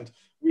Scotland.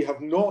 We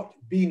have not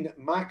been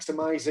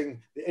maximising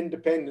the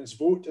independence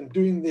vote and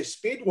doing the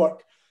spade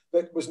work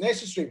that was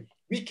necessary.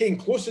 We came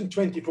close in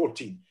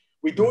 2014.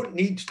 We don't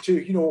need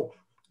to,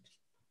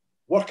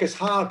 work as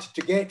hard to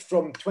get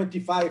from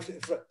 45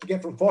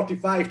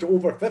 to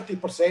over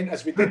 50%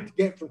 as we did to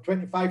get from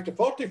 25 to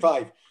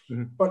 45.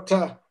 Mm-hmm.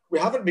 But we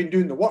haven't been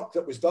doing the work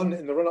that was done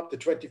in the run up to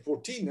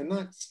 2014, and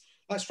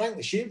that's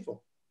frankly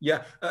shameful.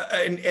 Yeah,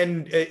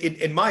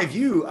 in my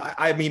view,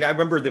 I mean, I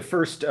remember the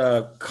first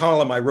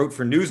column I wrote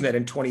for Newsnet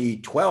in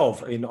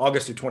 2012, in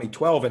August of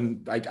 2012,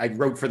 and I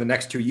wrote for the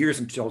next 2 years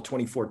until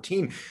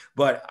 2014.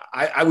 But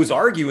I was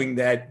arguing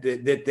that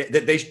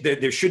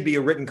there should be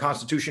a written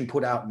constitution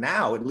put out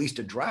now, at least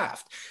a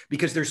draft,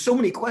 because there's so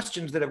many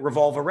questions that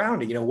revolve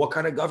around it. You know, what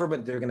kind of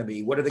government they're going to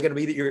be? What are they going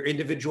to be? Your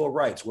individual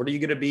rights? What are you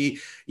going to be?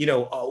 You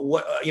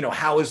know,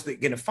 how is it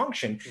going to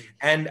function?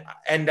 And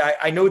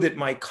I know that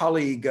my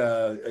colleague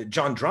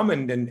John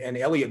Drummond and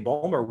Elliot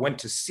Bulmer went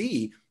to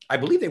see, I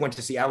believe they went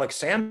to see Alex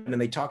Salmond,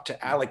 and they talked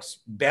to Alex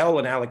Bell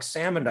and Alex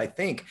Salmond, I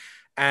think.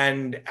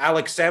 And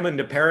Alex Salmond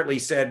apparently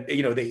said,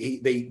 you know,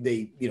 they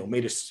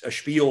made a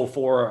spiel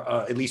for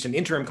at least an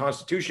interim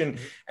constitution.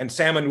 And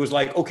Salmond was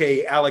like,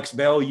 okay, Alex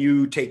Bell,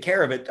 you take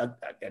care of it.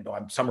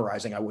 I'm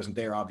summarizing, I wasn't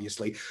there,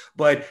 obviously,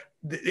 but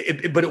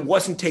it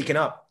wasn't taken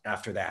up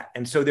after that.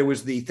 And so there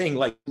was the thing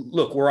like,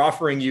 look, we're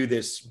offering you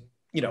this,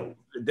 you know,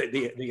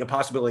 the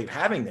possibility of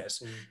having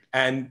this,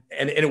 and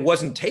it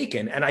wasn't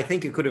taken. And I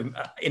think it could have,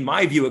 in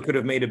my view, it could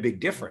have made a big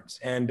difference.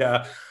 And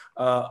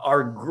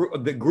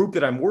the group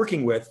that I'm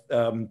working with,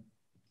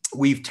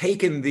 we've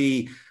taken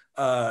the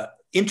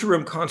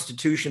interim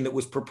constitution that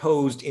was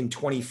proposed in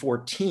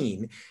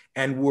 2014,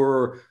 and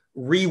we're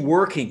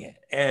reworking it,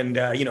 and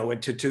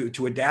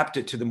to adapt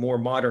it to the more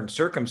modern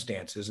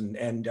circumstances.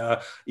 And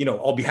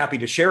I'll be happy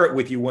to share it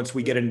with you once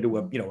we get into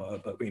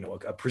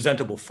a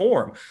presentable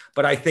form.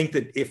 But I think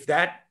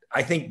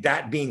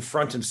that being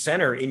front and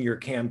center in your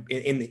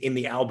in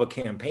the Alba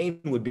campaign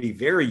would be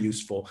very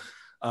useful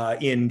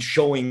in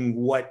showing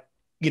what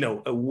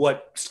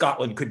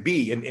Scotland could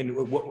be,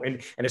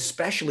 and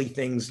especially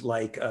things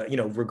like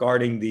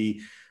regarding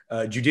the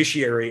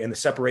judiciary and the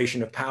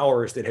separation of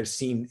powers that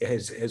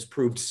has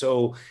proved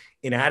so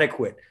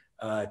inadequate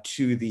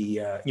to the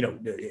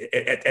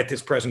at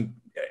this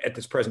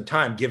present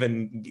time,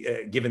 given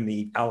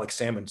the Alex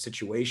Salmond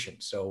situation.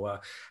 So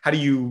what do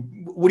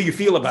you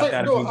feel about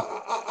that? No,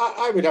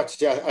 I would have to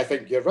say I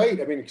think you're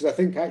right. I mean, because I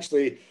think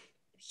actually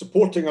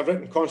supporting a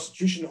written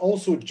constitution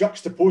also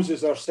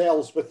juxtaposes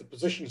ourselves with the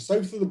position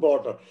south of the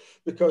border,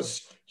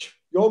 because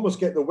you almost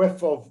get the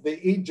whiff of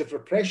the age of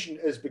repression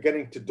is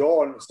beginning to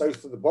dawn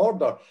south of the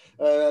border.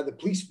 The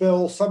police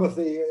bill, some of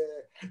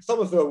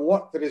the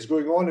work that is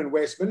going on in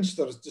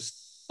Westminster is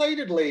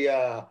decidedly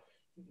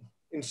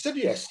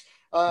insidious.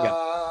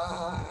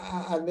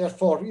 And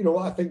therefore,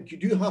 I think you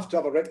do have to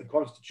have a written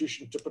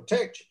constitution to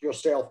protect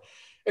yourself.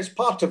 It's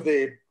part of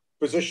the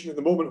position at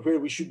the moment where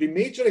we should be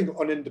majoring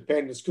on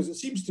independence, because it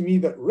seems to me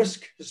that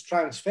risk has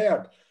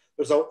transferred.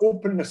 There's an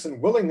openness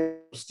and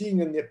willingness we're seeing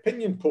in the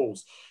opinion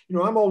polls.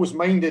 I'm always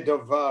minded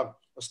of a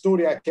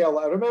story I tell.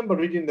 I remember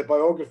reading the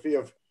biography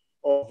of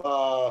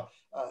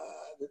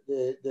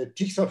the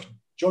Taoiseach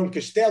John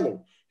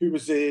Costello, who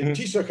was the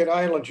Taoiseach in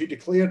Ireland who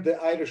declared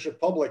the Irish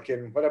Republic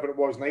in whatever it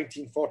was,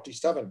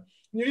 1947. And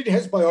you read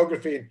his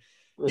biography.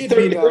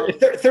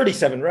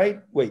 37, right?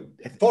 Wait.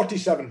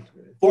 47.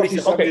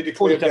 47, okay, he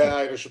declared 47. The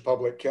Irish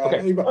Republic.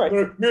 Okay, He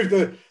right. moved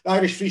the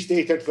Irish Free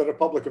State into the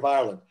Republic of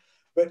Ireland.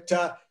 But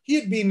he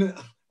had been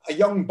a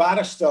young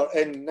barrister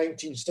in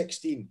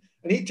 1916.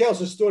 And he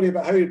tells a story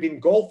about how he'd been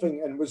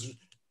golfing and was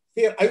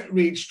fair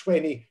outraged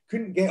when he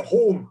couldn't get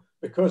home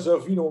because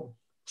of,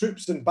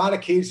 troops and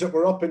barricades that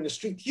were up in the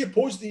street. He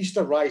opposed the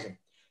Easter Rising.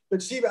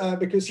 But see,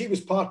 because he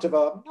was part of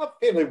a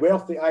fairly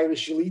wealthy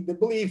Irish elite that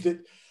believed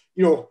that,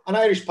 an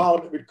Irish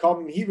Parliament would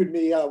come, he would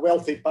be a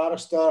wealthy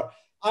barrister,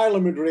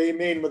 Ireland would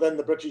remain within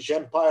the British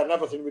Empire, and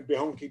everything would be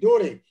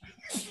hunky-dory,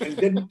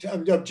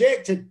 and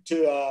objected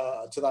to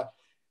that.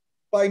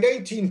 By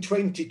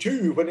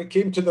 1922, when it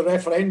came to the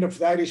referendum for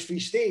the Irish Free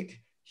State,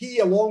 he,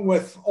 along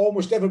with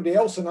almost everybody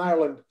else in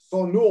Ireland,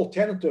 saw no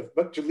alternative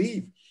but to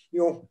leave.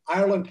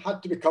 Ireland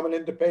had to become an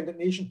independent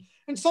nation.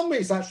 In some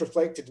ways, that's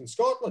reflected in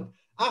Scotland.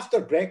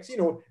 After Brexit,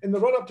 in the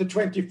run-up to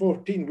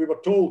 2014, we were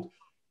told,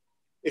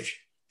 if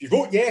you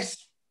vote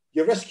yes,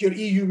 you risk your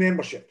EU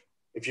membership.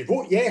 If you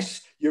vote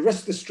yes, you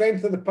risk the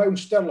strength of the pound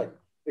sterling.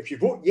 If you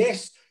vote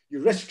yes,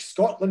 you risk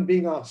Scotland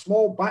being a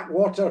small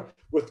backwater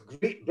with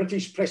great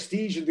British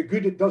prestige and the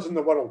good it does in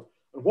the world.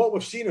 And what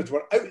we've seen is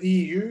we're out of the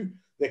EU,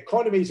 the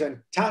economy's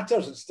in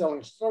tatters and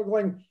still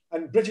struggling,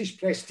 and British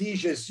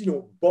prestige is,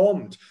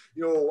 bombed,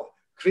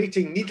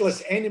 creating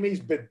needless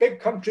enemies with big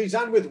countries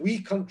and with wee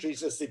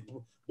countries as they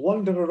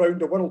blunder around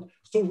the world.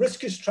 So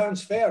risk is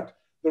transferred.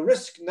 The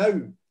risk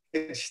now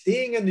is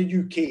staying in the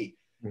UK.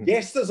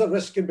 Yes, there's a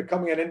risk in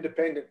becoming an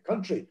independent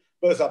country,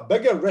 but there's a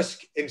bigger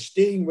risk in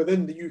staying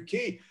within the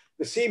UK.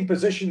 The same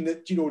position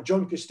that,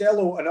 John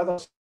Costello and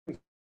others.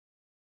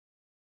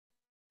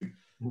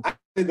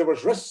 Actually, there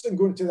was risks in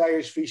going to the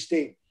Irish Free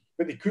State,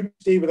 but they couldn't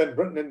stay within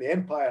Britain and the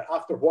Empire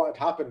after what had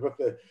happened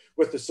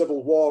with the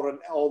Civil War and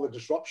all the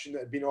disruption that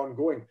had been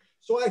ongoing.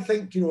 So I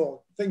think,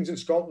 things in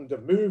Scotland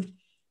have moved.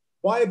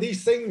 Why are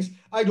these things?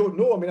 I don't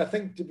know. I mean, I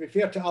think, to be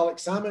fair to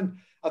Alex Salmond,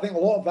 I think a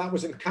lot of that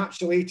was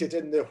encapsulated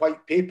in the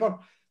white paper.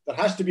 There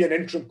has to be an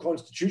interim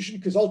constitution,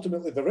 because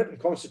ultimately the written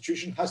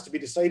constitution has to be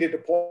decided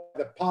upon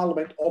the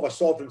Parliament of a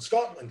sovereign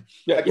Scotland.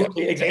 Yeah,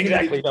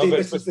 exactly.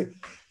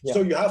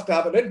 So you have to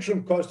have an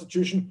interim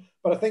constitution,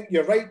 but I think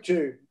you're right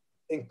to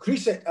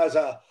increase it as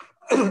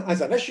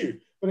an issue.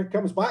 But it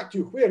comes back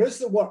to, where is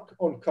the work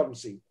on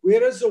currency?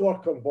 Where is the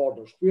work on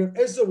borders? Where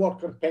is the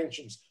work on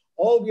pensions?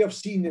 All we have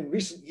seen in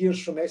recent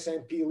years from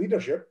SNP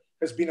leadership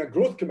has been a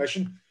growth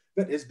commission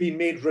that has been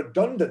made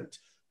redundant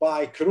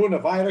by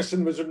coronavirus,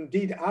 and was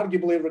indeed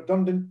arguably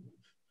redundant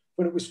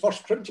when it was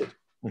first printed.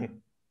 Mm-hmm.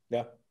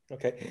 Yeah.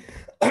 Okay.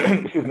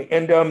 Excuse me.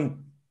 And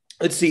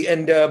let's see.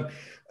 And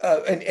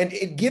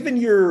given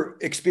your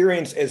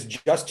experience as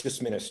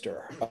Justice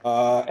Minister,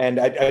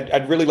 and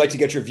I'd really like to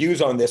get your views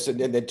on this,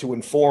 and to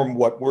inform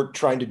what we're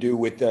trying to do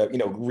with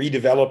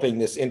redeveloping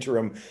this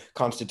interim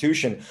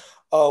constitution.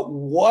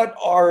 What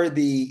are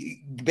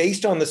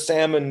based on the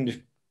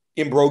Salmond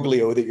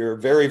imbroglio that you're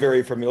very,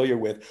 very familiar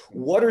with,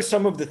 what are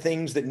some of the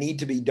things that need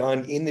to be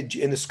done in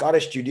the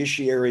Scottish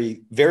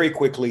judiciary very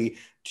quickly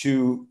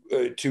to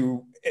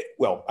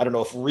well, I don't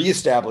know if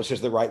reestablish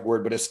is the right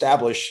word, but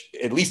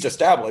at least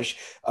establish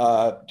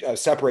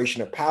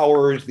separation of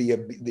powers,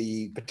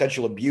 the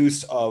potential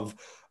abuse of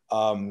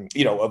the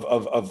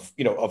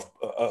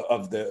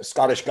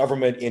Scottish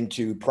government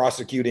into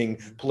prosecuting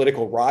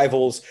political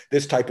rivals,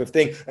 this type of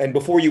thing. And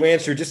before you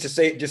answer, just to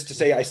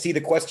say, I see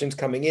the questions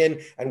coming in,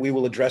 and we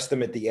will address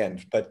them at the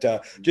end. But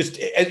just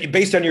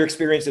based on your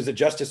experience as a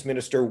Justice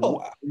Minister,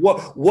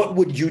 what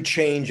would you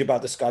change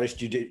about the Scottish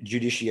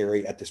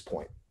judiciary at this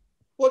point?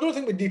 Well, I don't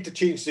think we need to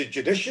change the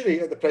judiciary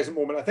at the present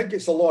moment. I think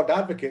it's the Lord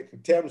Advocate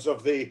in terms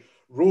of the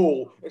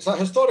role. It's a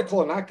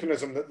historical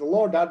anachronism that the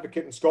Lord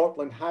Advocate in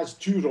Scotland has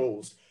two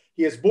roles.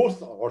 He is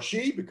both, or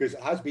she, because it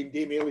has been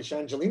Dame Ailish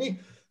Angelini,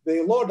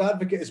 the Lord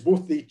Advocate is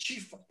both the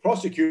chief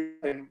prosecutor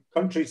in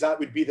countries, that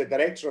would be the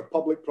Director of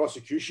Public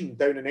Prosecution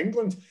down in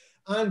England,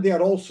 and they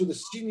are also the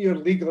senior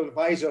legal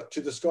advisor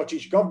to the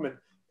Scottish Government.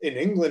 In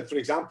England, for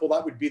example,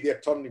 that would be the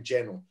Attorney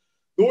General.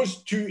 Those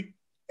two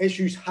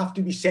issues have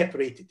to be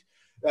separated.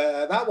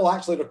 That will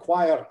actually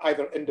require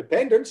either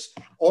independence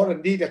or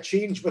indeed a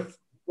change from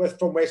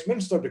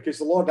Westminster, because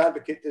the Lord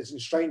Advocate is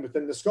enshrined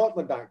within the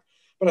Scotland Act.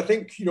 But I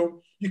think,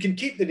 you can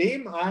keep the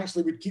name. I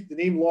actually would keep the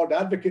name Lord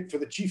Advocate for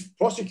the chief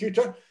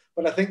prosecutor,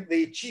 but I think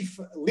the chief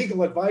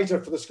legal advisor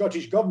for the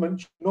Scottish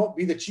Government should not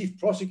be the chief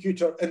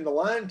prosecutor in the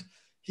land.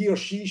 He or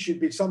she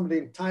should be somebody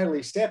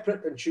entirely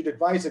separate and should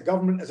advise the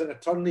government as an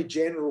Attorney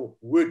General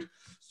would.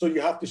 So you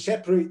have to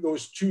separate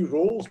those two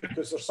roles,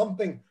 because there's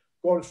something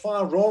gone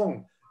far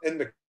wrong in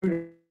the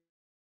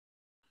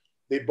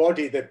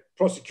body, the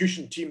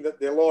prosecution team that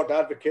the Lord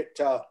Advocate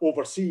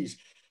oversees.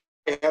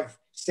 I have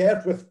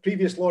served with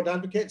previous Lord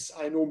Advocates.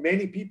 I know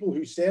many people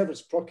who serve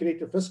as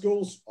Procurator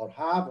Fiscals, or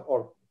have,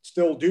 or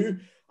still do.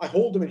 I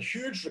hold them in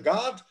huge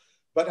regard,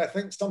 but I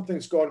think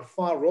something's gone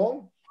far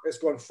wrong. It's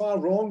gone far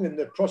wrong in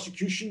the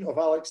prosecution of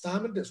Alex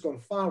Salmond. It's gone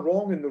far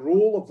wrong in the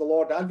role of the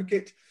Lord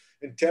Advocate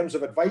in terms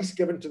of advice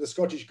given to the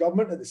Scottish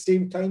Government at the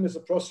same time as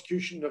the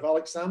prosecution of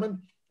Alex Salmond.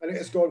 And it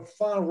has gone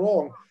far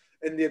wrong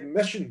in the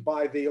admission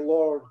by the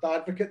Lord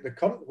Advocate, the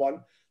current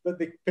one, that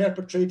they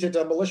perpetrated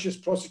a malicious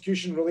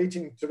prosecution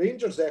relating to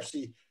Rangers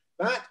FC.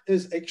 That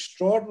is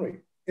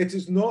extraordinary. It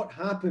has not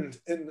happened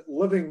in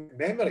living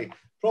memory.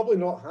 Probably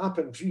not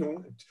happened,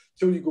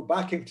 until you go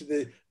back into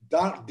the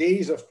dark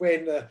days of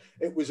when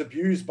it was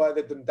abused by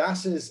the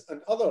Dundasses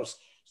and others.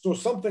 So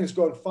something's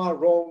gone far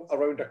wrong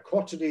around a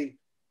coterie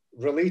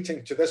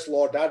relating to this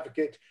Lord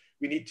Advocate.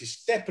 We need to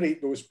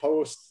separate those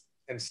posts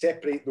and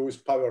separate those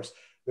powers.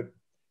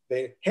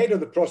 The head of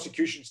the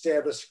prosecution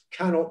service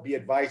cannot be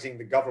advising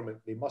the government.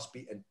 They must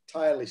be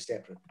entirely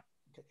separate.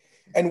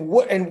 And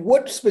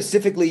what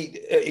specifically,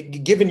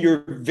 given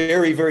your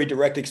very, very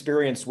direct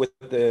experience with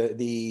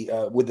the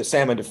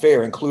Salmond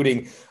affair,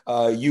 including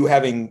you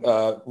having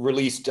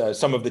released a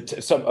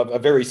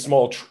very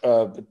small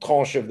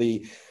tranche of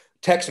the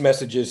text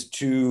messages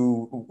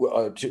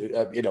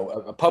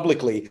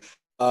publicly.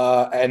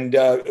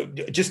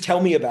 Just tell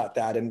me about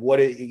that, and what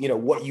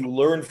you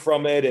learned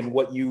from it, and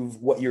what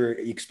your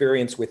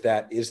experience with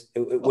that is.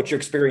 What your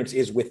experience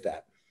is with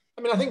that.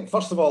 I mean, I think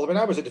first of all,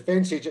 I was a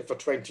defence agent for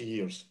 20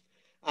 years,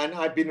 and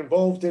I've been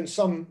involved in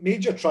some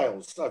major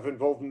trials. I've been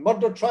involved in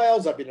murder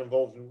trials. I've been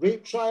involved in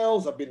rape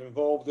trials. I've been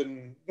involved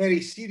in very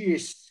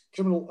serious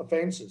criminal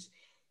offences.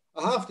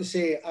 I have to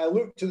say, I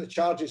looked at the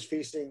charges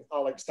facing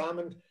Alex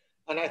Salmond,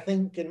 and I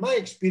think, in my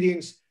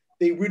experience,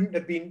 they wouldn't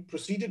have been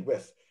proceeded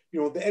with.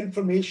 The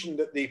information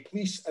that the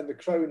police and the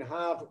Crown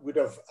have would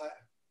have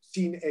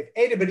seen, if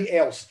anybody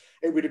else,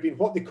 it would have been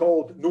what they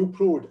called no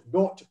prod,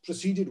 not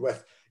proceeded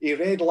with. A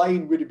red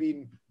line would have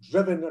been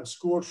driven and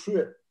scored through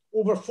it.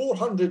 Over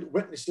 400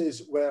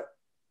 witnesses were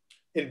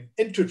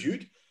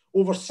interviewed.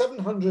 Over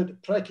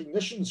 700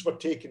 precognitions were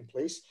taking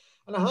place.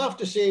 And I have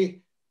to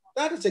say,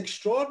 that is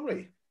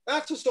extraordinary.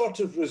 That's a sort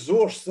of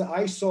resource that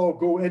I saw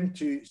go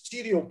into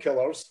serial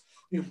killers,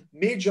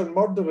 major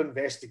murder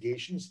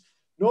investigations,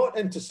 not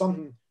into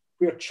something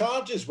where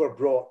charges were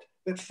brought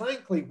that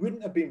frankly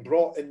wouldn't have been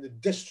brought in the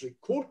district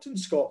court in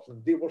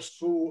Scotland. They were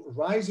so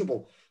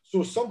risible.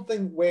 So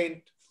something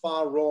went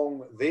far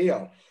wrong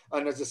there.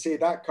 And as I say,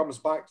 that comes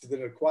back to the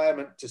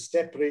requirement to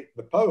separate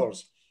the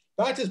powers.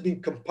 That has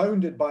been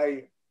compounded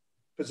by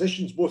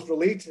positions both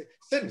related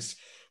since,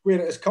 where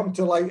it has come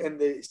to light in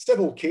the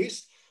civil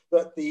case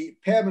that the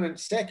Permanent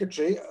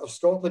Secretary of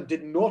Scotland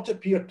did not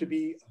appear to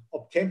be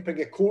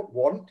obtempering a court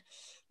warrant.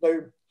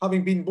 Now,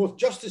 having been both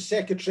Justice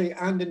Secretary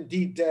and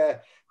indeed,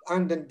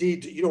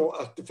 you know,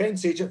 a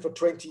defence agent for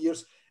 20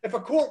 years, if a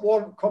court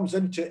warrant comes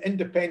into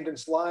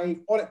Independence Live,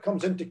 or it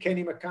comes into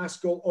Kenny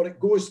MacAskill, or it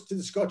goes to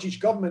the Scottish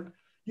Government,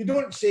 you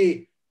don't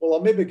say, well,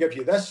 I'll maybe give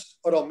you this,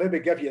 or I'll maybe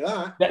give you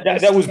that.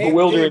 That was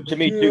bewildering to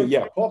me too,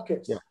 yeah.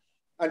 Pockets. Yeah.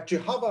 And to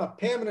have a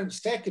Permanent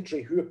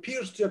Secretary who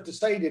appears to have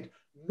decided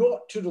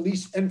not to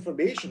release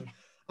information,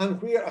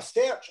 and where a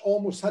search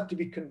almost had to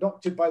be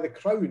conducted by the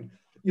Crown,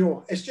 you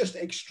know, it's just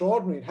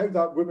extraordinary. How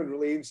that woman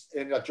remains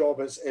in a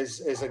job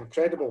is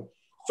incredible.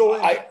 So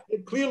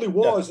it clearly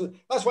was. Yeah.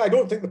 That's why I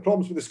don't think the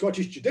problems with the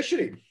Scottish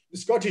judiciary. The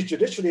Scottish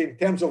judiciary, in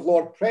terms of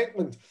Lord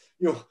Pentland,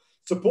 you know,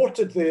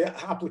 supported the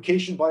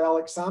application by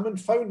Alex Salmond,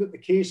 found that the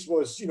case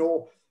was, you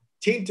know,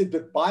 tainted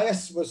with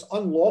bias, was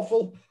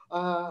unlawful,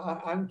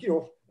 and, you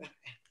know,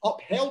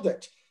 upheld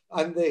it.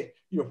 And the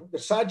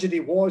tragedy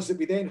was that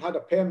we then had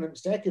a Permanent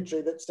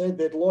Secretary that said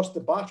they'd lost the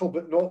battle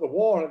but not the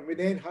war, and we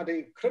then had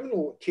a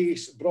criminal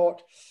case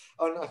brought.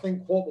 And I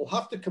think what will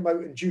have to come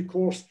out in due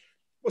course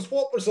was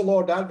what was the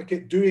Lord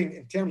Advocate doing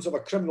in terms of a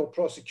criminal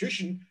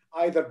prosecution,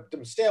 either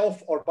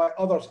himself or by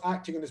others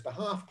acting on his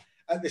behalf,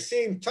 at the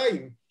same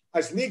time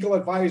as legal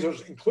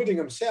advisors, including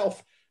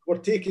himself, were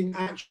taking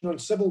action on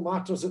civil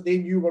matters that they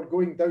knew were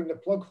going down the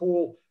plug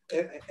hole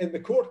in the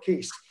court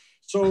case.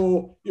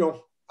 So, you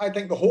know, I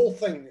think the whole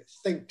thing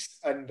stinks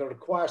and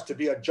requires to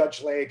be a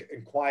judge-led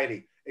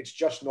inquiry. It's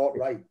just not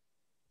right.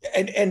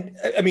 And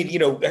I mean, you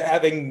know,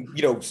 having,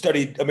 you know,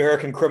 studied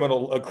American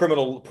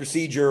criminal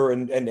procedure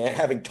and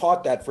having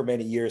taught that for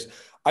many years,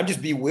 I'm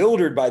just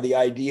bewildered by the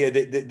idea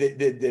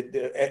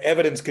that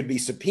evidence could be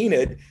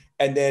subpoenaed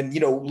and then,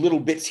 you know, little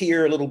bits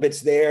here, little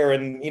bits there,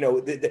 and, you know,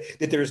 that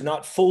there's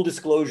not full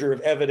disclosure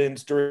of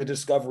evidence during the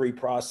discovery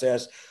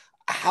process.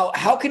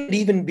 How can it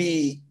even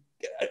be?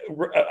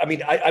 I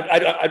mean,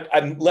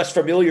 I'm less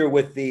familiar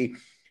with the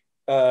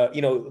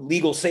you know,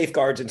 legal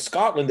safeguards in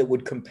Scotland that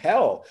would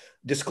compel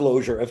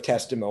disclosure of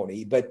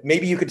testimony, but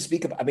maybe you could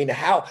speak about, I mean,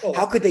 how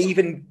could they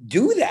even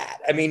do that?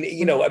 I mean,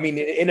 you know, I mean,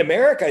 in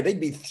America, they'd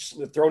be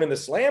thrown in the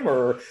slammer,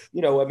 or,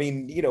 you know, I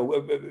mean,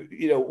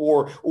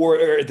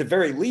 or at the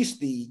very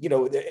least, you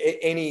know,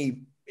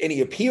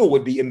 any appeal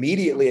would be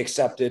immediately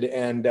accepted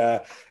and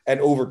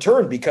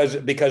overturned because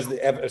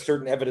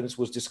certain evidence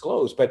was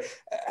disclosed. But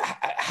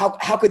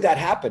how could that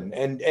happen?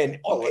 And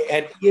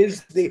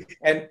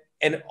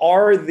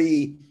are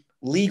the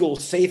legal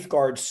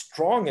safeguards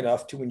strong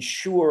enough to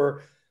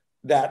ensure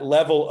that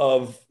level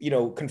of, you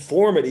know,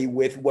 conformity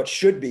with what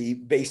should be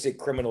basic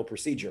criminal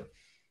procedure?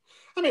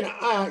 I mean,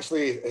 I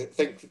actually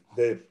think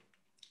the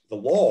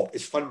law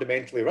is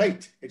fundamentally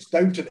right. It's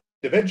down to the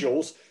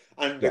individuals,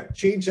 and the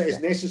change that is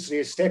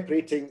necessary is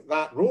separating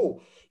that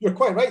role. You're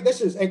quite right.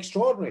 This is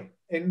extraordinary.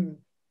 In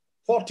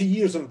 40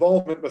 years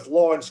involvement with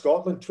law in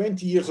Scotland,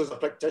 20 years as a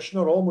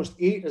practitioner, almost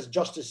 8 as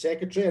Justice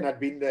Secretary, and I'd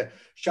been the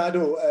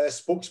shadow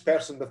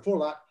spokesperson before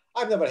that.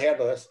 I've never heard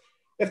of this.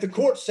 If the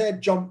court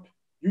said jump,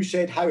 you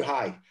said how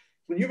high.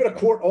 When you were a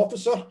court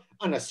officer,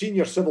 and a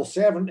senior civil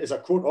servant is a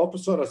court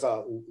officer, as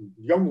a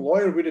young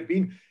lawyer would have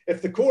been,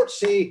 if the court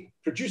say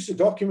produce the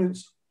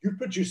documents, you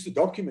produce the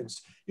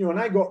documents. You know, and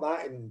I got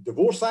that in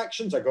divorce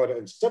actions, I got it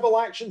in civil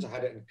actions, I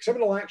had it in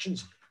criminal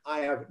actions.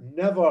 I have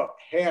never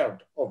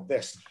heard of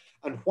this.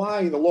 And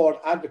why the Lord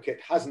Advocate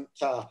hasn't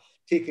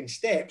taken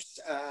steps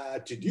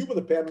to deal with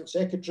the Permanent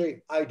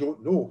Secretary, I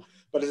don't know.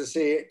 But as I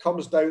say, it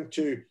comes down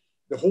to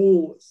the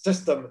whole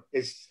system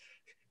is,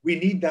 we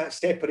need that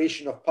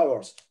separation of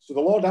powers. So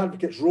the Lord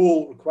Advocate's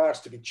role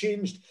requires to be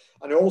changed,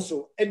 and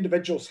also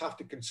individuals have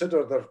to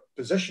consider their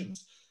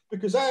positions.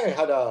 Because I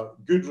had a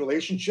good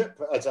relationship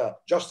as a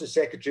Justice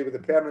Secretary with the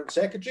Permanent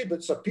Secretary,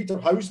 but Sir Peter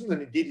Housen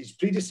and indeed his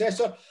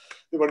predecessor,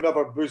 they were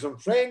never bosom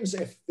friends.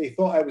 If they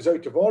thought I was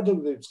out of order,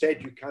 they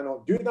said, you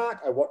cannot do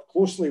that. I worked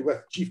closely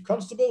with Chief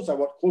Constables. I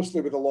worked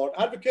closely with the Lord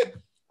Advocate.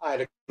 I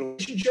had a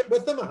relationship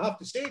with them, I have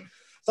to say.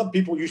 Some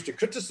people used to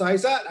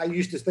criticise that. I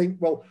used to think,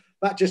 well,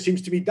 that just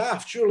seems to be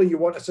daft. Surely you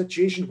want a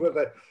situation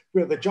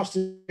where the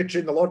Justice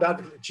Secretary and the Lord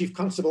Advocate and Chief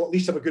Constable at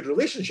least have a good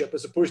relationship,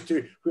 as opposed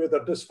to where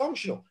they're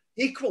dysfunctional.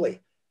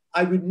 Equally,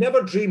 I would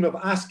never dream of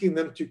asking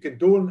them to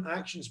condone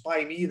actions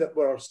by me that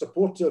were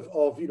supportive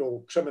of, you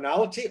know,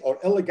 criminality or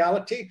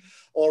illegality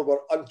or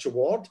were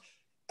untoward.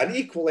 And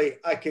equally,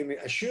 I can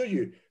assure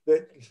you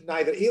that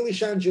neither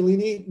Ailish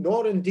Angelini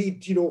nor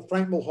indeed, you know,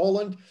 Frank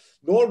Mulholland,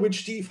 nor would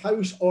Steve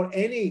House or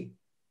any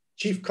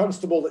Chief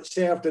Constable that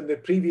served in the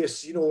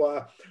previous, you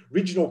know,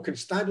 regional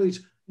constabularies,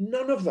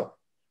 none of them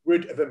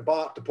would have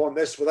embarked upon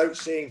this without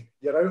saying,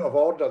 you're out of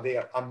order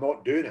there, I'm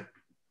not doing it.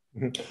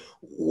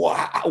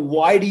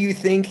 Why do you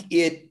think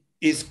it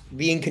is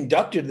being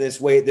conducted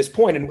this way at this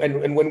point.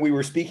 And when we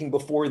were speaking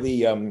before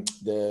the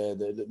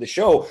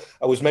show,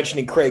 I was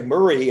mentioning Craig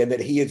Murray, and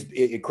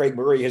that Craig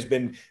Murray has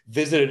been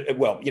visited.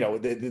 Well, you know,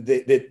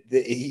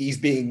 he's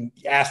being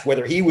asked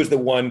whether he was the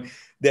one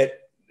that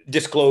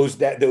disclosed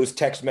those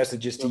text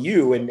messages to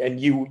you, and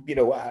you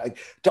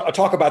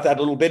talk about that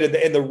a little bit,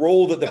 and the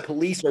role that the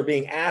police are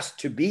being asked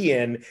to be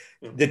in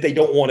that they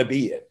don't want to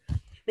be in.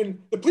 I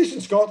mean, the police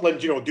in Scotland,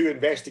 do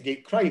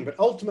investigate crime, but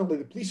ultimately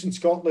the police in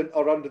Scotland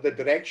are under the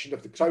direction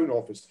of the Crown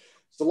Office.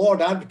 It's the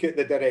Lord Advocate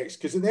that directs,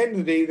 because at the end of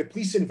the day, the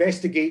police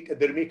investigate and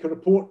they make a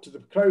report to the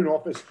Crown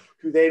Office,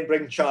 who then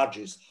bring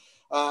charges.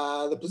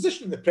 The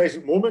position at the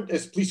present moment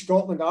is Police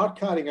Scotland are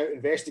carrying out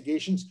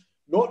investigations,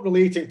 not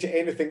relating to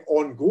anything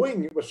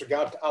ongoing with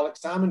regard to Alex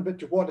Salmond, but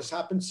to what has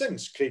happened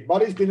since. Craig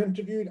Murray's been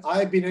interviewed,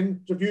 I've been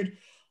interviewed.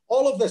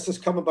 All of this has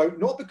come about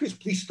not because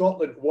Police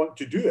Scotland want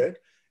to do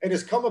it. It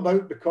has come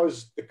about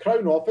because the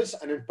Crown Office,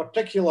 and in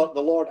particular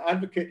the Lord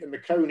Advocate and the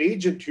Crown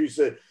Agent, who's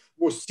the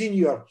most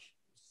senior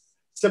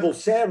civil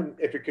servant,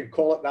 if you can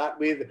call it that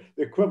way, the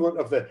equivalent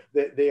of the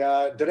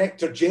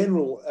Director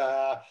General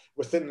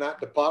within that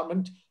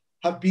department,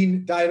 have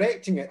been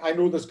directing it. I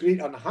know there's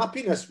great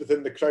unhappiness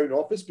within the Crown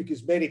Office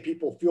because many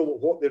people feel that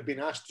what they've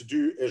been asked to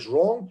do is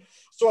wrong.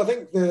 So I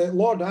think the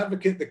Lord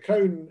Advocate, the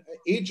Crown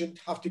Agent,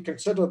 have to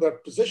consider their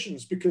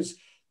positions, because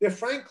they're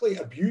frankly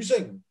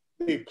abusing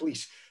the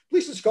police.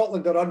 Police in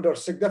Scotland are under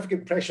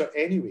significant pressure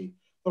anyway.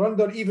 They're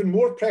under even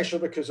more pressure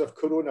because of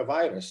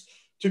coronavirus.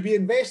 To be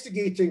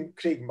investigating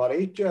Craig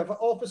Murray, to have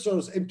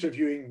officers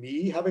interviewing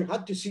me, having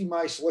had to see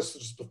my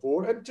solicitors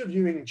before,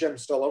 interviewing Jim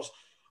Stillers,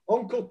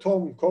 Uncle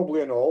Tom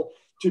Cobley and all,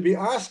 to be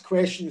asked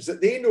questions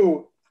that they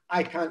know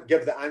I can't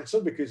give the answer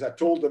because I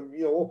told them,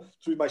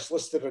 through my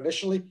solicitor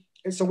initially.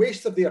 It's a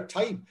waste of their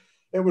time.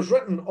 It was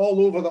written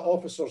all over the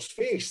officer's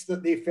face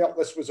that they felt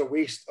this was a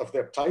waste of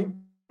their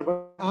time.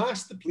 When I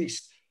asked the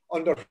police,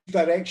 under whose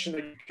direction are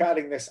you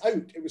carrying this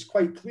out, it was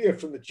quite clear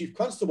from the Chief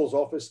Constable's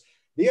office,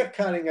 they are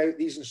carrying out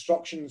these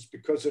instructions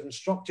because they're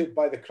instructed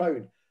by the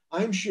Crown.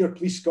 I'm sure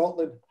Police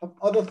Scotland have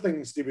other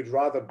things they would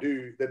rather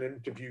do than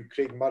interview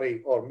Craig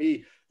Murray or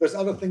me. There's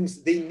other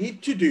things they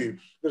need to do.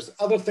 There's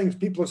other things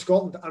people in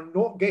Scotland are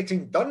not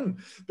getting done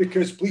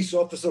because police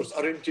officers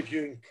are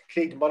interviewing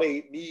Craig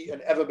Murray, me,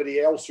 and everybody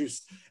else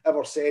who's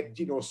ever said,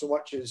 so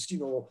much as,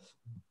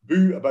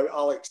 boo about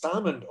Alex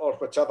Salmond or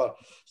whatever.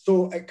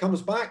 So it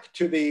comes back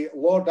to the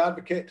Lord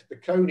Advocate, the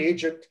Crown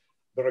Agent,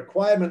 the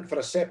requirement for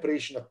a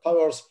separation of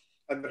powers,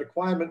 and the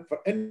requirement for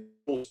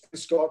individuals in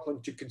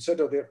Scotland to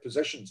consider their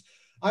positions.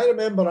 I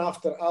remember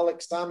after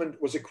Alex Salmond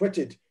was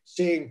acquitted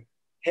saying,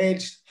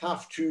 heads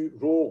have to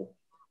roll.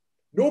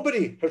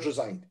 Nobody has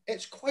resigned.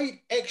 It's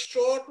quite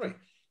extraordinary.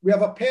 We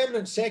have a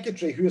permanent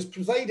secretary who has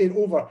presided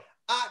over,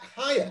 at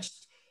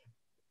highest,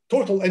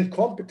 total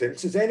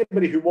incompetence. Is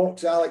anybody who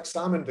walks Alex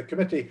Salmond, the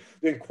committee,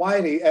 the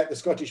inquiry at the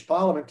Scottish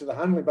Parliament to the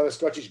handling by the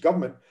Scottish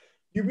Government,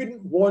 you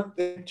wouldn't want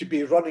them to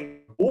be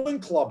running a bowling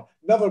club,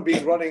 never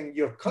been running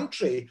your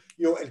country,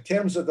 in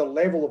terms of the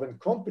level of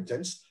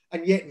incompetence,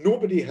 and yet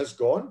nobody has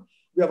gone.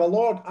 We have a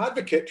Lord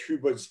Advocate who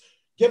was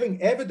giving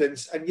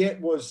evidence and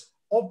yet was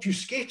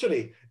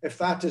obfuscatory, if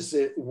that is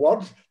the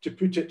word, to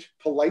put it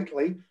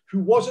politely, who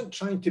wasn't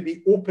trying to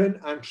be open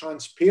and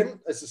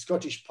transparent as the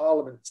Scottish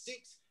Parliament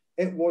seeks.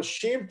 It was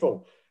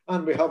shameful.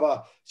 And we have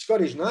a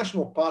Scottish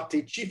National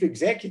Party chief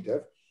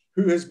executive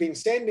who has been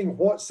sending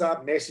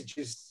WhatsApp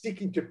messages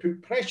seeking to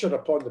put pressure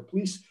upon the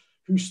police,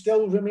 who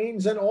still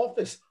remains in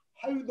office.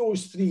 How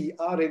those three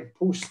are in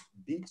post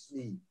beats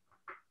me.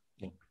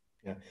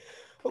 Yeah.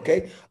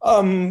 Okay.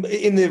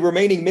 In the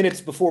remaining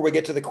minutes before we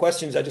get to the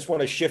questions, I just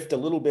want to shift a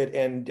little bit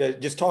and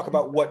just talk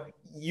about what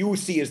you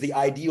see as the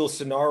ideal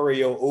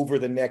scenario over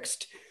the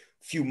next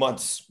few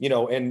months,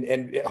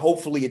 and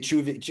hopefully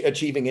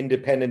achieving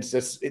independence.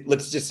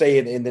 Let's just say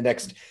in the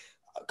next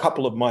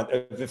couple of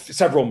months,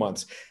 several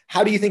months.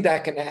 How do you think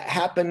that can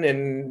happen?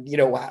 And,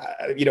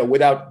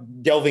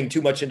 without delving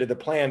too much into the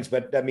plans,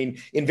 but I mean,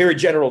 in very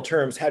general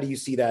terms, how do you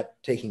see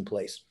that taking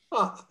place?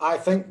 I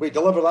think we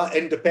deliver that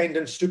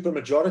independence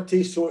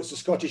supermajority. So it's the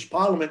Scottish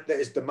Parliament that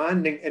is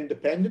demanding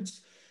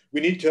independence.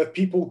 We need to have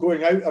people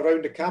going out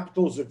around the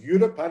capitals of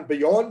Europe and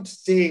beyond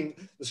saying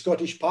the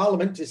Scottish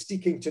Parliament is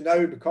seeking to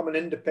now become an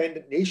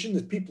independent nation.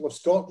 The people of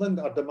Scotland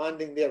are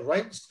demanding their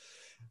rights.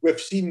 We've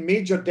seen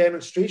major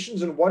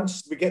demonstrations, and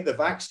once we get the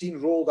vaccine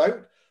rolled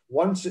out,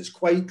 once it's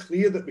quite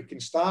clear that we can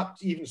start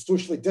even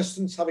socially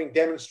distanced having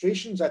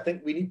demonstrations, I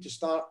think we need to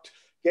start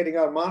getting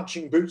our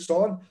marching boots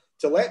on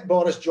to let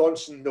Boris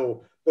Johnson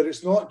know that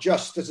it's not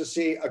just, as I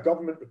say, a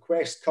government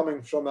request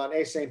coming from an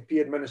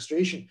SNP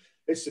administration.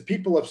 It's the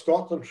people of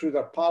Scotland through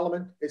their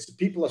parliament. It's the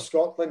people of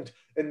Scotland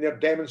in their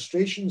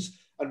demonstrations.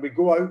 And we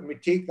go out and we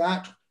take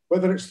that,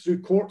 whether it's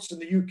through courts in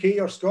the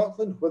UK or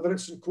Scotland, whether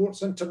it's in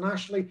courts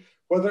internationally,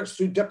 whether it's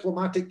through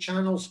diplomatic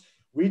channels,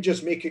 we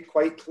just make it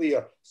quite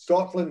clear.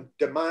 Scotland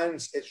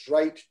demands its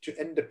right to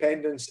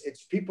independence.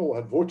 Its people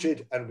have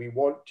voted, and we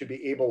want to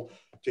be able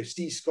to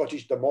see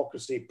Scottish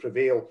democracy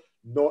prevail,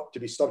 not to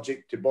be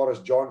subject to Boris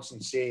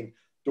Johnson saying,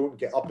 don't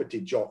get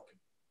uppity, jock.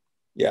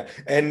 Yeah,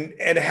 and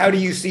how do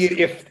you see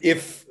it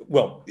if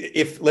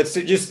let's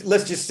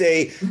just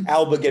say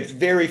Alba gets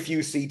very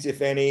few seats,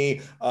 if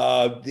any.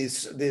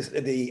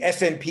 The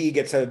SNP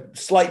gets a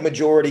slight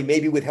majority,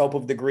 maybe with help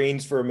of the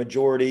Greens for a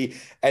majority,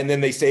 and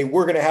then they say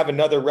we're going to have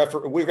another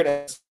we're going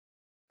to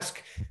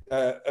ask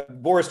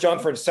Boris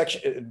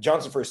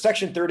Johnson for a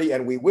Section 30,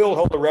 and we will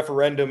hold a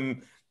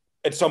referendum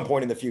at some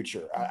point in the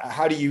future.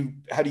 How do you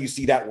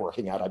see that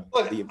working out?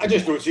 I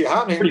just don't see it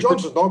happening.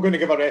 Johnson's not going to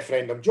give a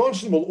referendum.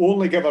 Johnson will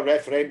only give a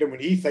referendum when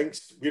he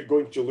thinks we're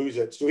going to lose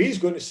it. So he's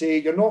going to say,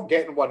 you're not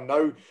getting one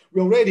now.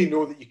 We already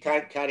know that you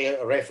can't carry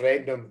out a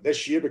referendum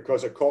this year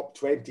because of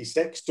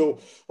COP26. So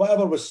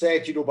whatever was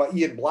said, by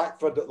Ian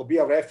Blackford, that there'll be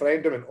a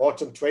referendum in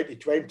autumn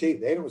 2020.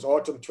 Then it was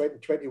autumn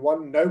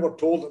 2021. Now we're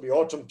told it'll be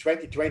autumn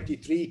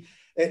 2023.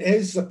 It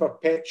is a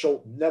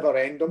perpetual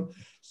never-ending.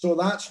 So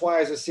that's why,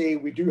 as I say,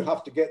 we do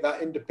have to get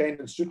that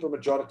independent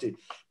supermajority,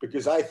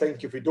 because I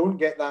think if we don't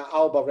get that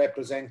Alba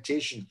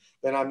representation,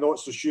 then I'm not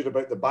so sure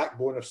about the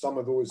backbone of some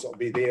of those that will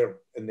be there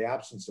in the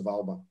absence of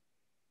Alba.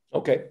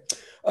 Okay.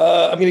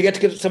 I'm going to get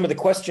to some of the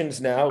questions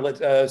now.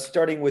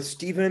 Starting with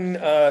Stephen,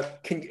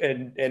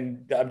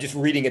 and I'm just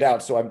reading it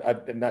out, so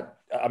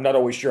I'm not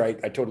always sure I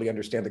totally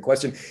understand the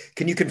question.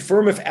 Can you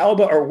confirm if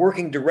Alba are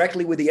working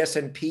directly with the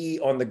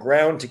SNP on the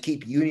ground to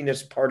keep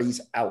unionist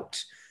parties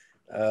out?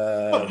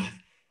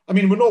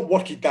 We're not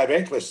working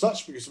directly as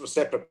such because we're a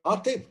separate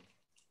party.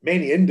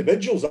 Many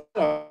individuals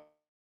are.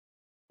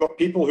 Got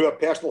people who are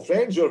personal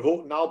friends who are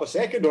voting Alba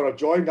second or have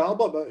joined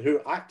Alba, but who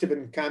are active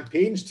in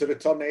campaigns to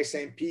return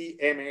SNP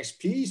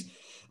MSPs.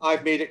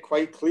 I've made it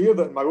quite clear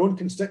that in my own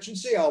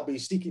constituency, I'll be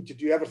seeking to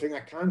do everything I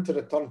can to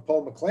return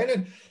Paul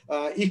McLennan.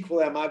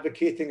 Equally, I'm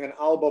advocating an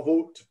Alba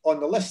vote on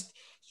the list.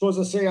 So as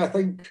I say, I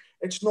think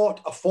it's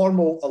not a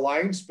formal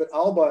alliance, but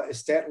Alba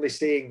is certainly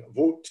saying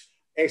vote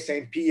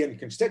SNP in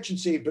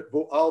constituency, but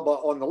vote Alba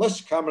on the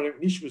list. Cameron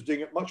McNeish was doing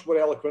it much more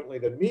eloquently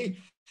than me.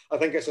 I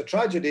think it's a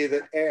tragedy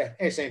that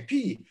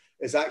SNP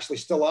is actually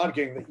still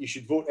arguing that you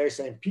should vote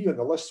SNP on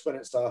the list when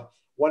it's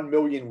 1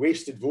 million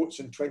wasted votes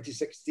in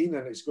 2016,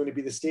 and it's going to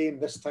be the same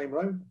this time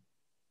round.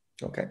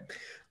 Okay.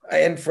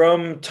 And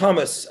from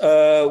Thomas,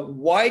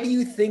 why do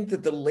you think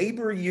that the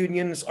labor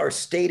unions are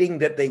stating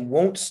that they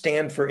won't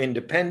stand for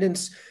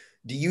independence?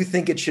 Do you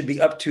think it should be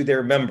up to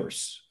their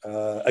members?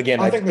 I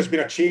think there's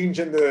been a change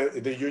in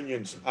the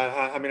unions.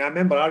 I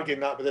remember arguing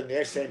that within the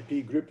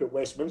SNP group at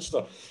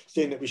Westminster,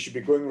 saying that we should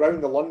be going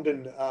around the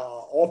London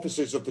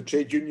offices of the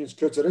trade unions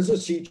because there is a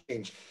sea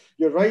change.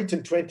 You're right,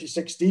 in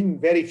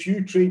 2016, very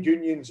few trade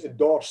unions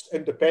endorsed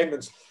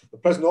independence. The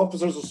Prison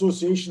Officers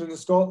Association in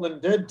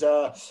Scotland did.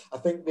 I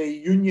think the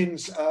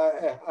unions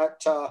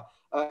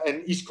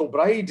in East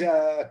Kilbride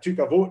took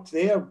a vote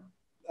there,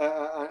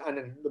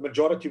 and the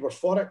majority were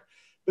for it.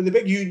 But the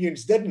big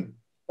unions didn't.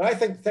 But I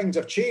think things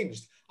have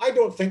changed. I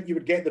don't think you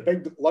would get the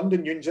big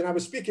London unions. And I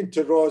was speaking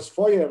to Ros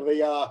Foyer,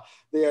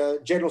 the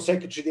General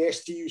Secretary of the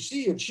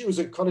STUC, and she was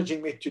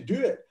encouraging me to do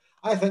it.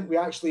 I think we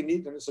actually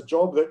need, and it's a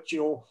job that,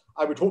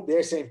 I would hope the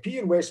SNP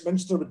in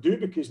Westminster would do,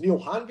 because Neil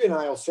Hanvey and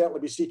I will certainly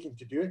be seeking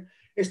to do it,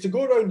 is to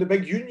go around the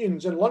big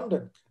unions in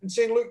London and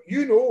saying, look,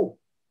 you know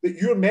that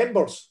your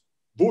members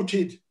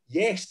voted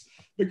yes,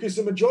 because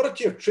the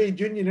majority of trade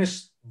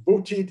unionists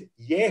voted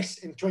yes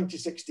in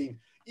 2016.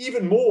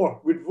 Even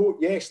more would vote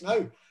yes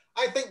now.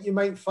 I think you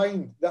might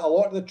find that a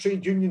lot of the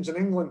trade unions in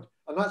England,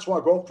 and that's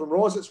what I got from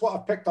Ros, it's what I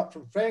picked up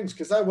from friends,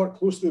 because I work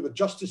closely with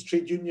justice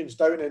trade unions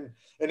down in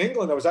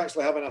England. I was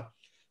actually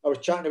I was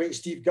chatting about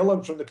Steve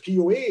Gillan from the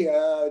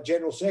POA,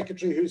 General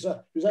Secretary, who's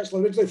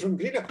actually originally from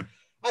Greenock.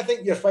 I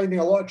think you're finding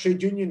a lot of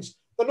trade unions,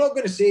 they're not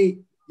going to say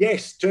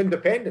yes to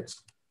independence.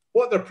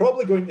 What they're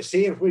probably going to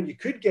say, and where you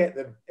could get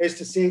them, is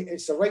to say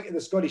it's the right of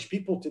the Scottish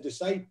people to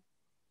decide.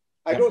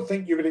 I don't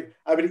think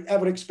I would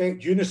ever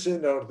expect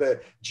Unison or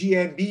the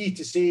GMB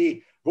to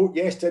say vote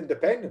yes to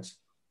independence.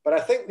 But I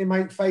think they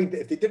might find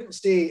that if they didn't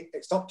say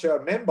it's up to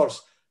our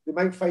members, they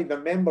might find their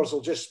members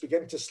will just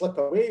begin to slip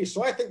away.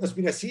 So I think there's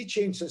been a sea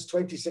change since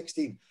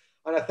 2016.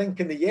 And I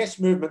think in the yes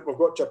movement, we've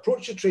got to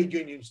approach the trade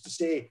unions to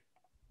say,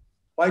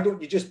 why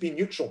don't you just be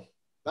neutral?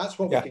 That's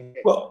what we can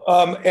get. Well,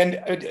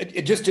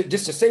 just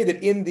to say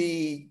that in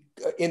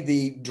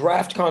the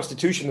draft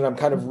constitution that I'm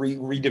kind of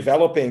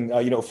redeveloping,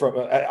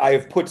 I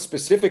have put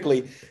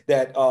specifically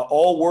that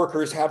all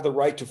workers have the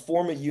right to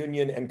form a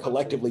union and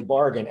collectively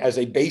bargain as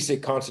a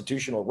basic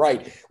constitutional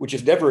right, which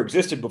has never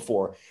existed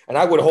before. And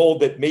I would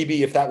hold that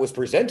maybe if that was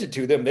presented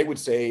to them, they would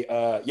say,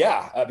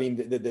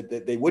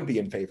 they would be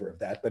in favor of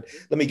that. But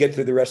let me get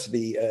through the rest of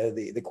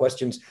the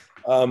questions.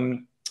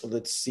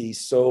 Let's see.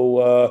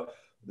 So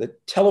the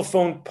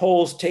telephone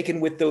polls taken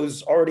with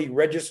those already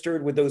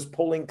registered with those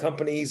polling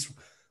companies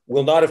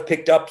will not have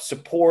picked up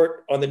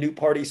support on the new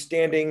party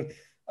standing.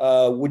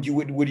 Would you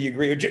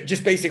agree? Or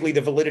just basically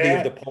the validity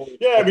of the polling?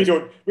 Yeah, we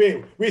don't.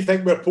 We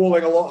think we're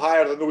polling a lot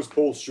higher than those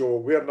polls show.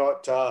 We're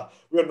not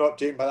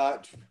taken by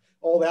that.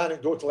 All the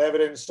anecdotal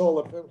evidence,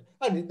 all the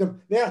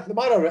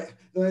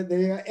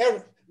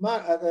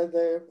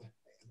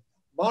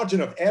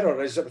margin of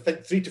error is, I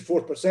think, 3 to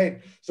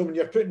 4%. So when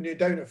you're putting you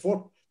down at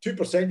 4,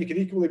 2%, you can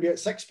equally be at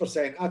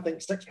 6%. I think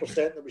 6%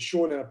 that was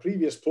shown in a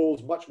previous poll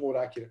is much more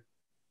accurate.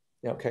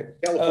 Okay.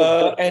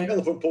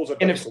 Telephone polls are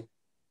difficult.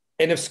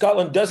 And if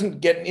Scotland doesn't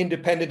get an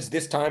independence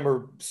this time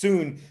or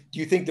soon, do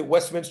you think that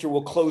Westminster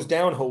will close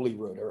down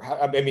Holyrood? Or how,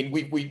 I mean,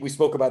 we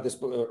spoke about this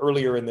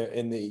earlier in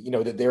the you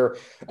know, that they're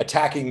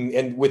attacking,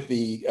 and with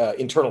the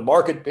internal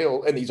market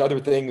bill and these other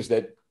things,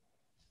 that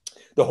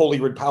the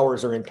Holyrood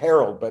powers are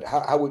imperiled. But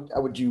how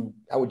would you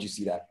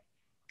see that?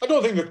 I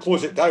don't think they'd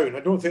close it down. I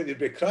don't think they'd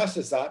be crass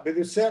as that, but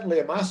they'd certainly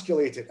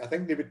emasculate it. I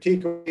think they would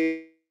take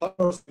away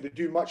powers. They would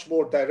do much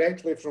more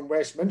directly from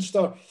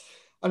Westminster.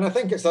 And I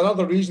think it's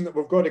another reason that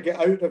we've got to get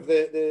out of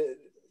the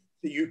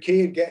UK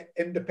and get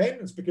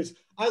independence, because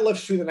I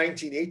lived through the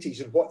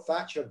 1980s and what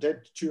Thatcher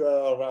did to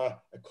our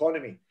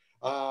economy.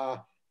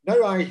 Now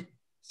I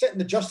sit in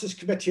the Justice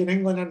Committee in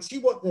England and see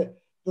what the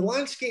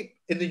landscape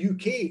in the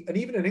UK and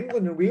even in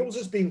England and Wales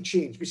is being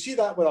changed. We see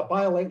that with a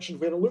by-election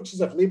where it looks as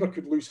if Labour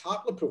could lose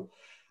Hartlepool.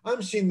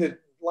 I'm seeing the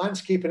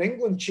landscape in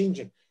England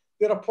changing.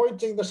 They're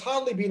appointing, there's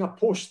hardly been a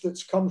post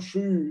that's come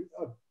through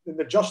in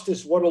the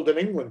justice world in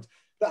England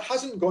that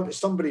hasn't gone to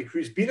somebody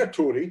who's been a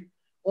Tory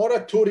or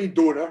a Tory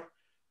donor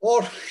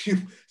or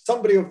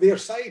somebody of their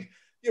side.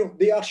 You know,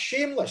 they are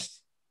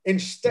shameless in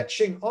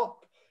stitching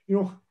up. You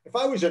know, if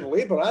I was in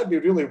Labour, I'd be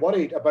really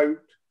worried about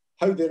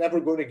how they're ever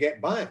going to get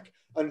back.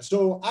 And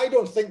so I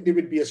don't think they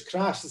would be as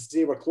crass as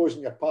they were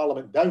closing your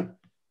parliament down,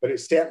 but it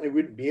certainly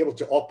wouldn't be able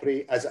to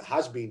operate as it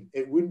has been.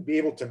 It wouldn't be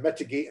able to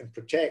mitigate and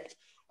protect,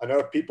 and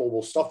our people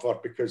will suffer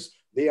because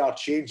they are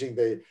changing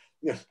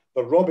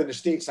they're robbing the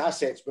state's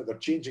assets, but they're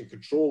changing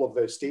control of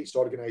the state's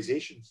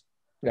organizations.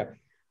 Yeah.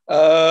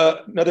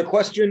 Another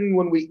question: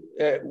 when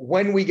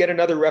we get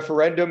another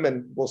referendum,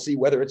 and we'll see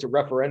whether it's a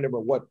referendum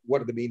or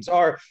what the means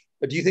are,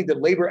 but do you think that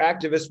Labour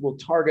activists will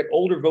target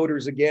older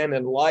voters again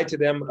and lie to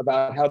them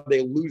about how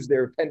they lose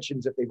their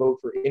pensions if they vote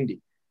for Indy?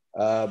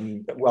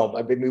 Well,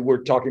 I mean, we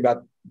were talking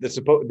about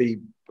the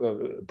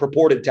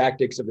purported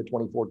tactics of the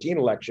 2014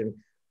 election.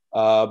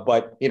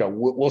 But you know,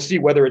 we'll see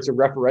whether it's a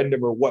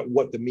referendum or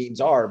what the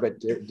means are. But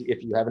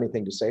if you have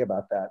anything to say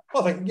about that,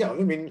 well, I think, yeah, I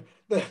mean,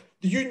 the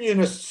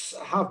unionists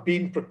have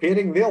been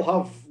preparing. They'll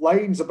have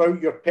lines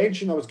about your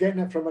pension. I was getting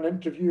it from an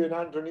interview in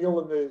Andrew Neil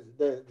in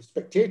the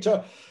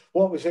Spectator.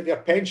 What was your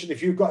pension?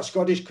 If you've got a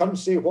Scottish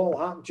currency, what will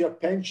happen to your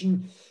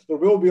pension? There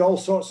will be all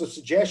sorts of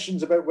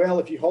suggestions about, well,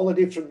 if you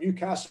holiday from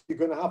Newcastle, you're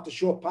going to have to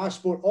show a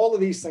passport. All of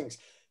these things.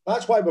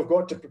 That's why we've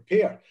got to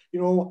prepare.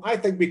 You know, I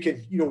think we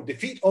can, you know,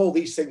 defeat all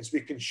these things.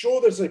 We can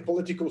show there's a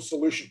political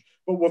solution,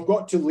 but we've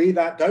got to lay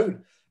that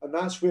down. And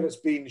that's where it's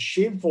been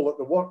shameful that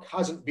the work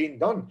hasn't been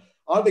done.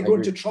 Are they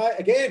going to try it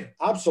again?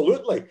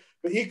 Absolutely.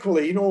 But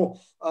equally, you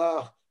know,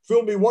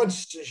 fool me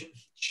once,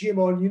 shame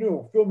on, you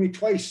know, fool me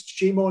twice,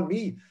 shame on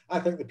me. I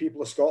think the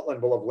people of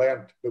Scotland will have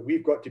learned that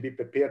we've got to be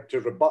prepared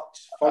to rebut.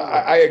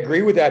 I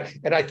agree with that.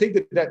 And I think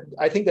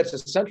that's a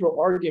central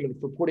argument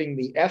for putting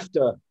the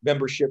EFTA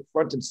membership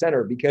front and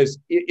center, because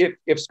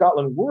if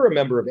Scotland were a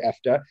member of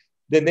EFTA,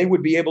 then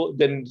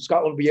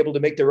Scotland would be able to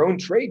make their own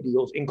trade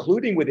deals,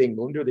 including with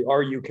England or the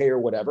RUK or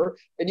whatever.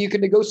 And you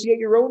can negotiate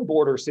your own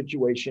border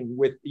situation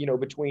with, you know,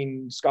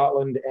 between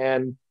Scotland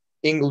and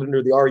England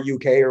or the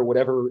RUK or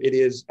whatever it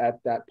is at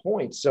that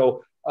point.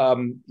 So,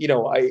 you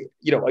know,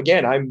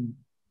 again, I'm,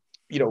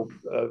 you know,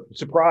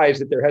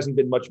 surprised that there hasn't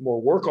been much more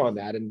work on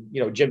that. And,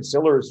 you know, Jim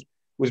Sillars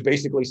was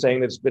basically saying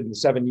that it's been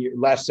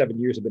last 7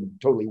 years have been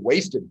totally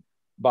wasted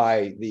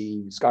by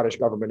the Scottish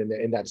government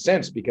in that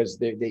sense, because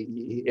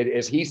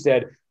as he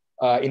said,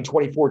 in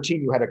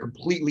 2014, you had a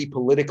completely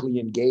politically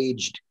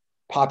engaged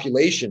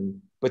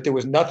population, but there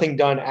was nothing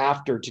done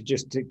after to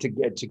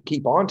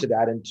keep on to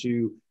that and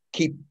to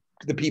keep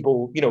the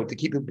people, you know, to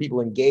keep the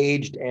people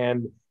engaged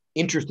and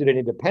interested in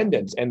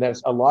independence. And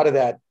that's a lot of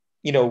that,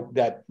 you know,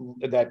 that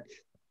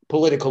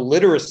political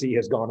literacy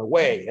has gone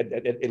away.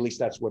 At least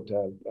that's what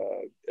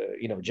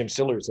you know, Jim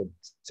Sillars had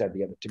said to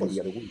me the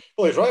other week.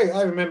 Well, he's right.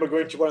 I remember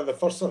going to one of the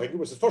first, I think it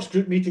was the first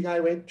group meeting I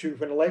went to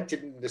when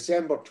elected in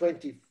December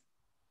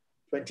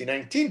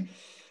 2019,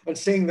 and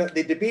saying that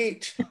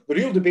the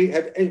real debate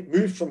had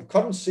moved from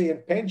currency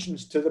and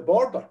pensions to the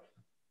border.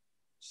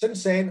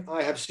 Since then,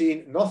 I have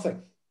seen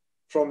nothing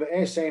from the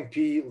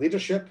SNP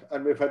leadership,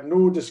 and we've had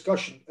no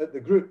discussion at the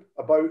group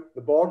about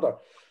the border.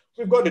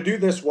 We've got to do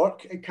this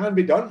work. It can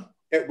be done.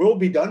 It will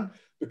be done,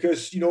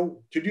 because, you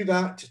know, to do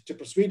that, to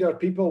persuade our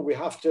people, we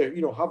have to,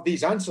 you know, have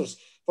these answers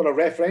for a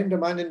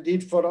referendum and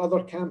indeed for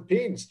other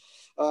campaigns.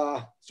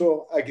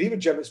 So I agree with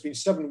Jim, it's been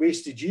 7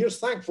 wasted years.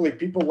 Thankfully,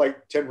 people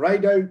like Tim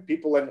Rideout,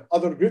 people in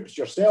other groups,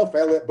 yourself,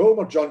 Elliot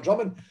Bulmer, John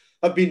Drummond,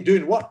 have been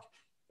doing work.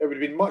 It would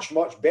have been much,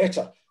 much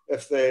better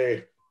if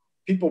the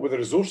people with the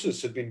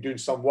resources had been doing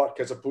some work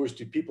as opposed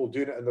to people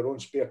doing it in their own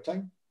spare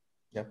time.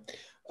 Yeah.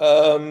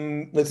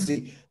 Let's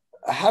see.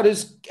 How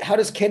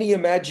does Kenny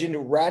imagine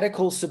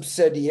radical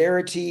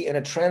subsidiarity and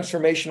a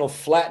transformational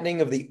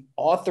flattening of the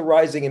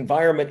authorizing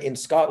environment in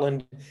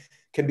Scotland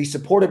can be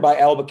supported by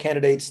Alba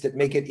candidates that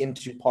make it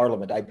into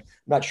Parliament? I'm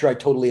not sure I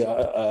totally.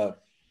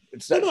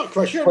 It's not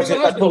quite sure. It's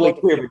not totally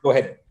clear, but go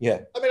ahead. Yeah.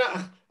 I mean,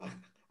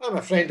 I'm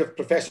a friend of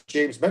Professor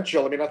James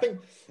Mitchell. I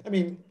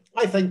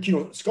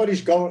think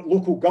Scottish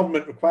local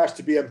government requires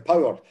to be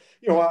empowered.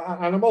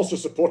 And I'm also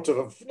supportive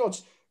of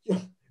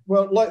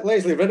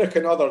Leslie Riddoch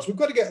and others. We've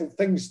got to get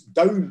things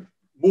down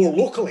more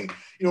locally.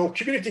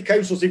 Community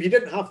councils, if you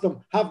didn't have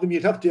them,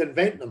 you'd have to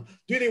invent them.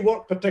 Do they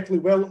work particularly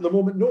well at the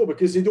moment? No,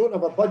 because they don't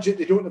have a budget,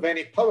 they don't have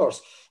any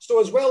powers. So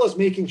as well as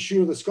making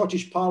sure the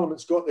Scottish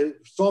Parliament's got the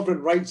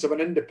sovereign rights of an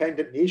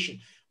independent nation,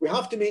 we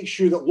have to make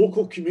sure that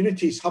local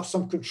communities have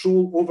some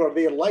control over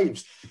their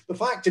lives. The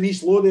fact in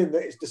East Lothian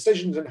that it's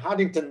decisions in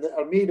Haddington that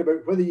are made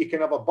about whether you can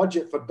have a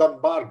budget for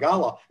Dunbar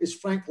Gala is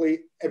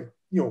frankly,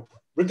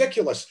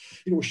 ridiculous.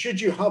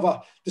 Should you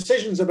have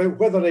decisions about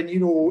whether in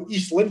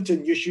East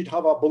Linton you should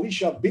have a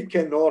Belisha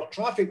beacon or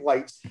traffic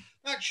lights?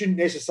 That shouldn't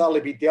necessarily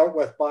be dealt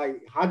with by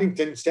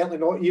Haddington, certainly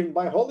not even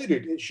by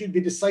Holyrood. It should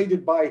be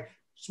decided by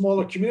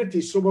smaller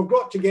communities. So we've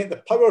got to get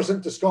the powers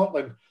into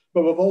Scotland,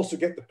 but we've also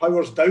get the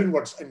powers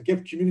downwards and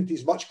give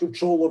communities much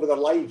control over their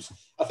lives.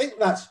 I think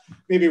that's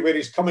maybe where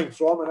he's coming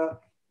from,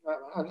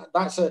 and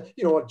that's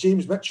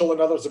James Mitchell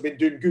and others have been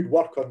doing good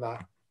work on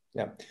that.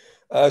 Yeah.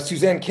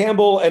 Suzanne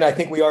Campbell, and I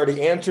think we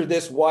already answered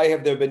this. Why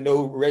have there been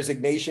no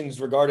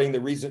resignations regarding the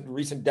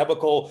recent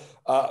debacle?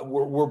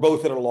 We're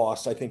both at a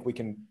loss. I think we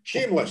can.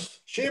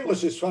 Shameless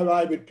is how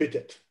I would put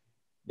it.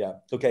 Yeah.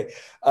 Okay.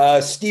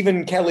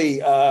 Stephen Kelly,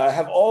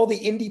 have all the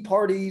indie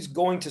parties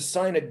going to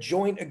sign a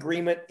joint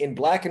agreement in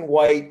black and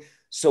white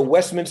so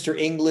Westminster,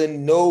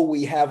 England know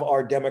we have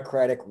our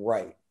democratic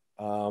right?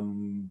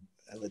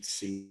 Let's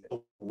see.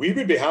 We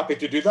would be happy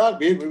to do that.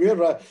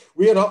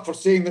 We're up for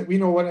saying that we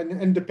know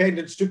an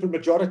independent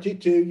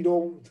supermajority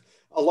to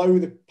allow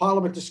the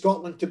Parliament of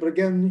Scotland to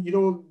begin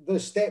the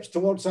steps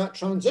towards that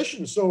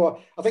transition.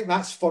 So I think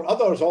that's for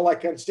others. All I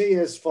can say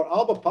is for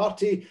Alba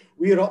Party,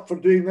 we're up for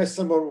doing this,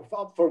 and we're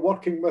up for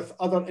working with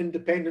other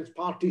independent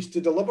parties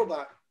to deliver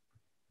that.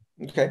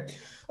 Okay.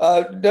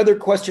 Another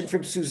question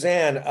from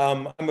Suzanne.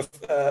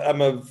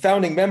 I'm a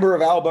founding member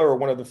of Alba, or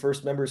one of the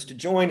first members to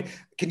join.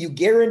 Can you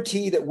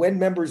guarantee that when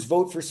members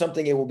vote for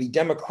something, it will be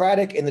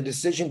democratic and the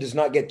decision does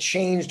not get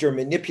changed or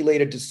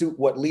manipulated to suit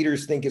what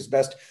leaders think is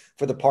best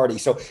for the party?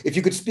 So if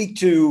you could speak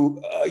to,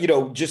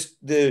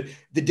 just the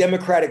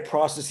democratic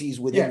processes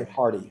within the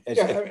party.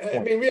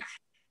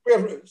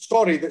 We're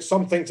sorry that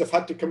some things have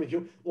had to come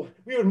in.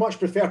 We would much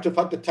prefer to have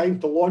had the time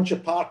to launch a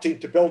party,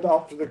 to build it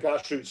up to the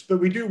grassroots, but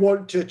we do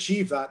want to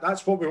achieve that.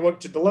 That's what we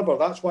want to deliver.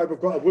 That's why we've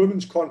got a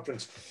women's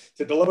conference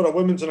to deliver a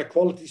women's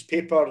inequalities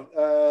paper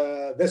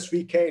this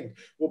weekend.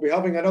 We'll be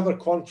having another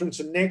conference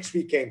next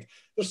weekend.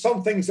 There's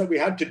some things that we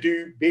had to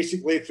do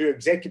basically through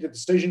executive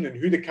decision and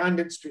who the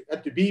candidates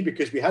had to be,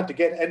 because we had to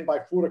get in by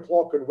 4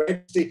 o'clock on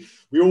Wednesday.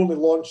 We only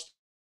launched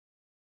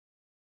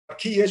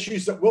key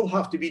issues that will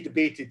have to be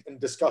debated and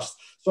discussed.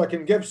 So I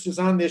can give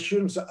Suzanne the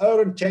assurance that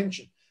our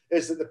intention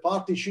is that the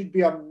party should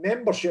be a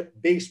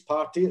membership-based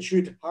party. It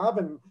should have,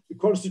 in the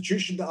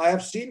constitution that I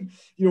have seen,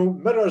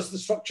 mirrors the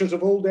structures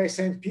of old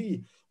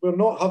SNP. We're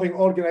not having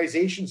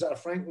organisations that are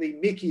frankly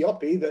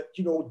makey-uppy, that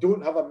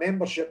don't have a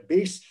membership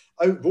base,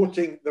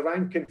 outvoting the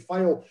rank and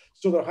file.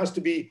 So there has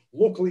to be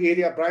local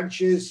area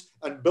branches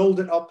and build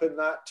it up in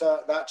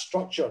that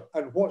structure.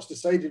 And what's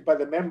decided by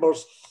the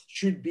members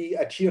should be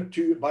adhered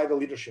to by the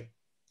leadership.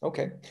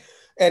 Okay.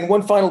 And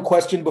one final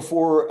question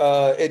before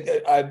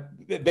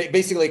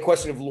basically a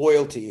question of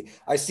loyalty.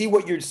 I see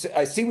what you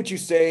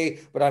say,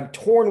 but I'm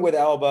torn with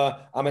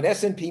Alba. I'm an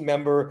SNP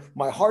member.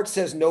 My heart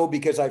says no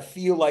because I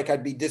feel like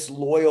I'd be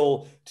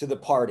disloyal to the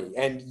party.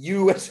 And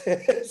you, as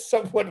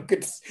someone,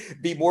 could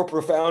be more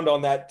profound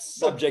on that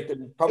subject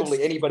than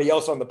probably anybody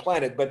else on the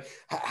planet. But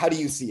how do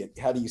you see it?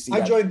 How do you see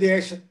that?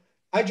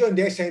 I joined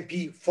the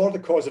SNP for the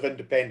cause of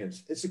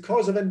independence. It's the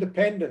cause of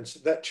independence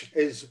that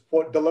is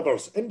what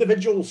delivers.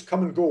 Individuals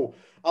come and go.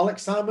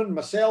 Alex Salmon,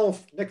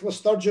 myself, Nicola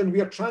Sturgeon,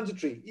 we are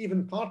transitory,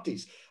 even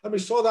parties. And we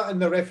saw that in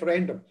the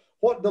referendum.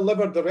 What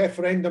delivered the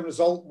referendum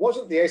result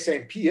wasn't the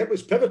SNP. It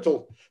was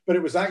pivotal, but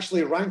it was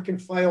actually rank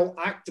and file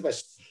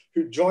activists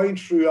who joined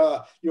through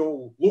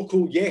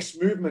local yes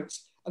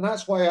movements. And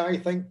that's why I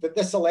think that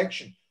this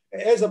election,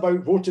 it is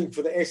about voting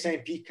for the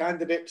SNP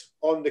candidate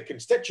on the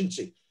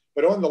constituency.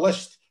 But on the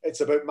list,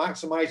 it's about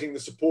maximising the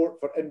support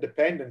for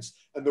independence.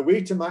 And the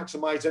way to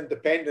maximise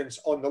independence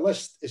on the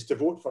list is to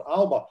vote for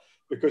Alba,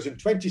 because in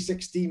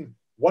 2016,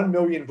 1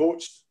 million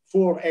votes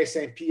for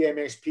SNP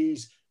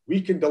MSPs.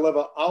 We can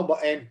deliver Alba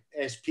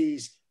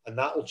MSPs, and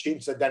that will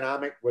change the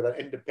dynamic with an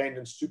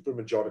independent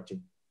supermajority.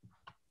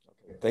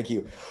 Thank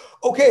you.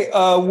 Okay,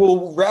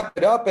 we'll wrap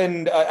it up,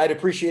 and I'd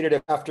appreciate it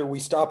if after we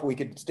stop, we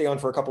could stay on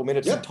for a couple of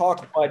minutes and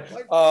talk.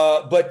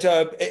 But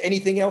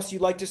anything else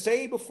you'd like to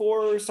say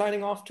before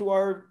signing off to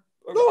our?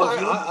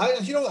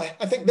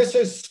 I think this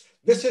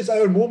is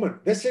our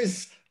moment. This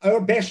is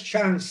our best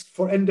chance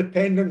for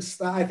independence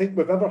that I think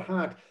we've ever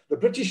had. The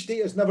British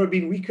state has never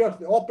been weaker.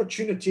 The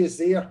opportunity is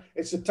there.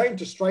 It's the time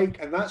to strike,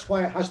 and that's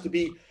why it has to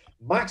be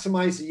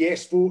maximise the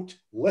yes vote,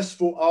 list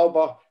vote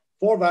Alba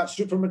for that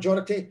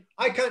supermajority.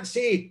 I can't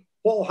say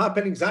what will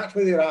happen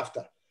exactly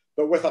thereafter,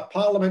 but with a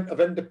Parliament of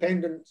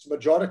Independence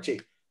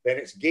majority, then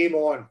it's game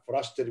on for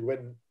us to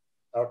win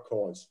our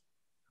cause.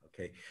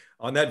 Okay.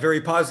 On that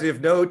very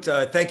positive note,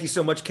 thank you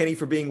so much, Kenny,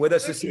 for being with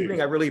us this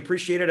evening. I really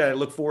appreciate it. I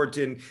look forward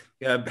to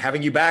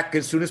having you back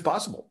as soon as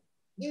possible.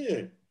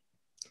 Yeah.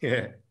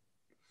 Yeah.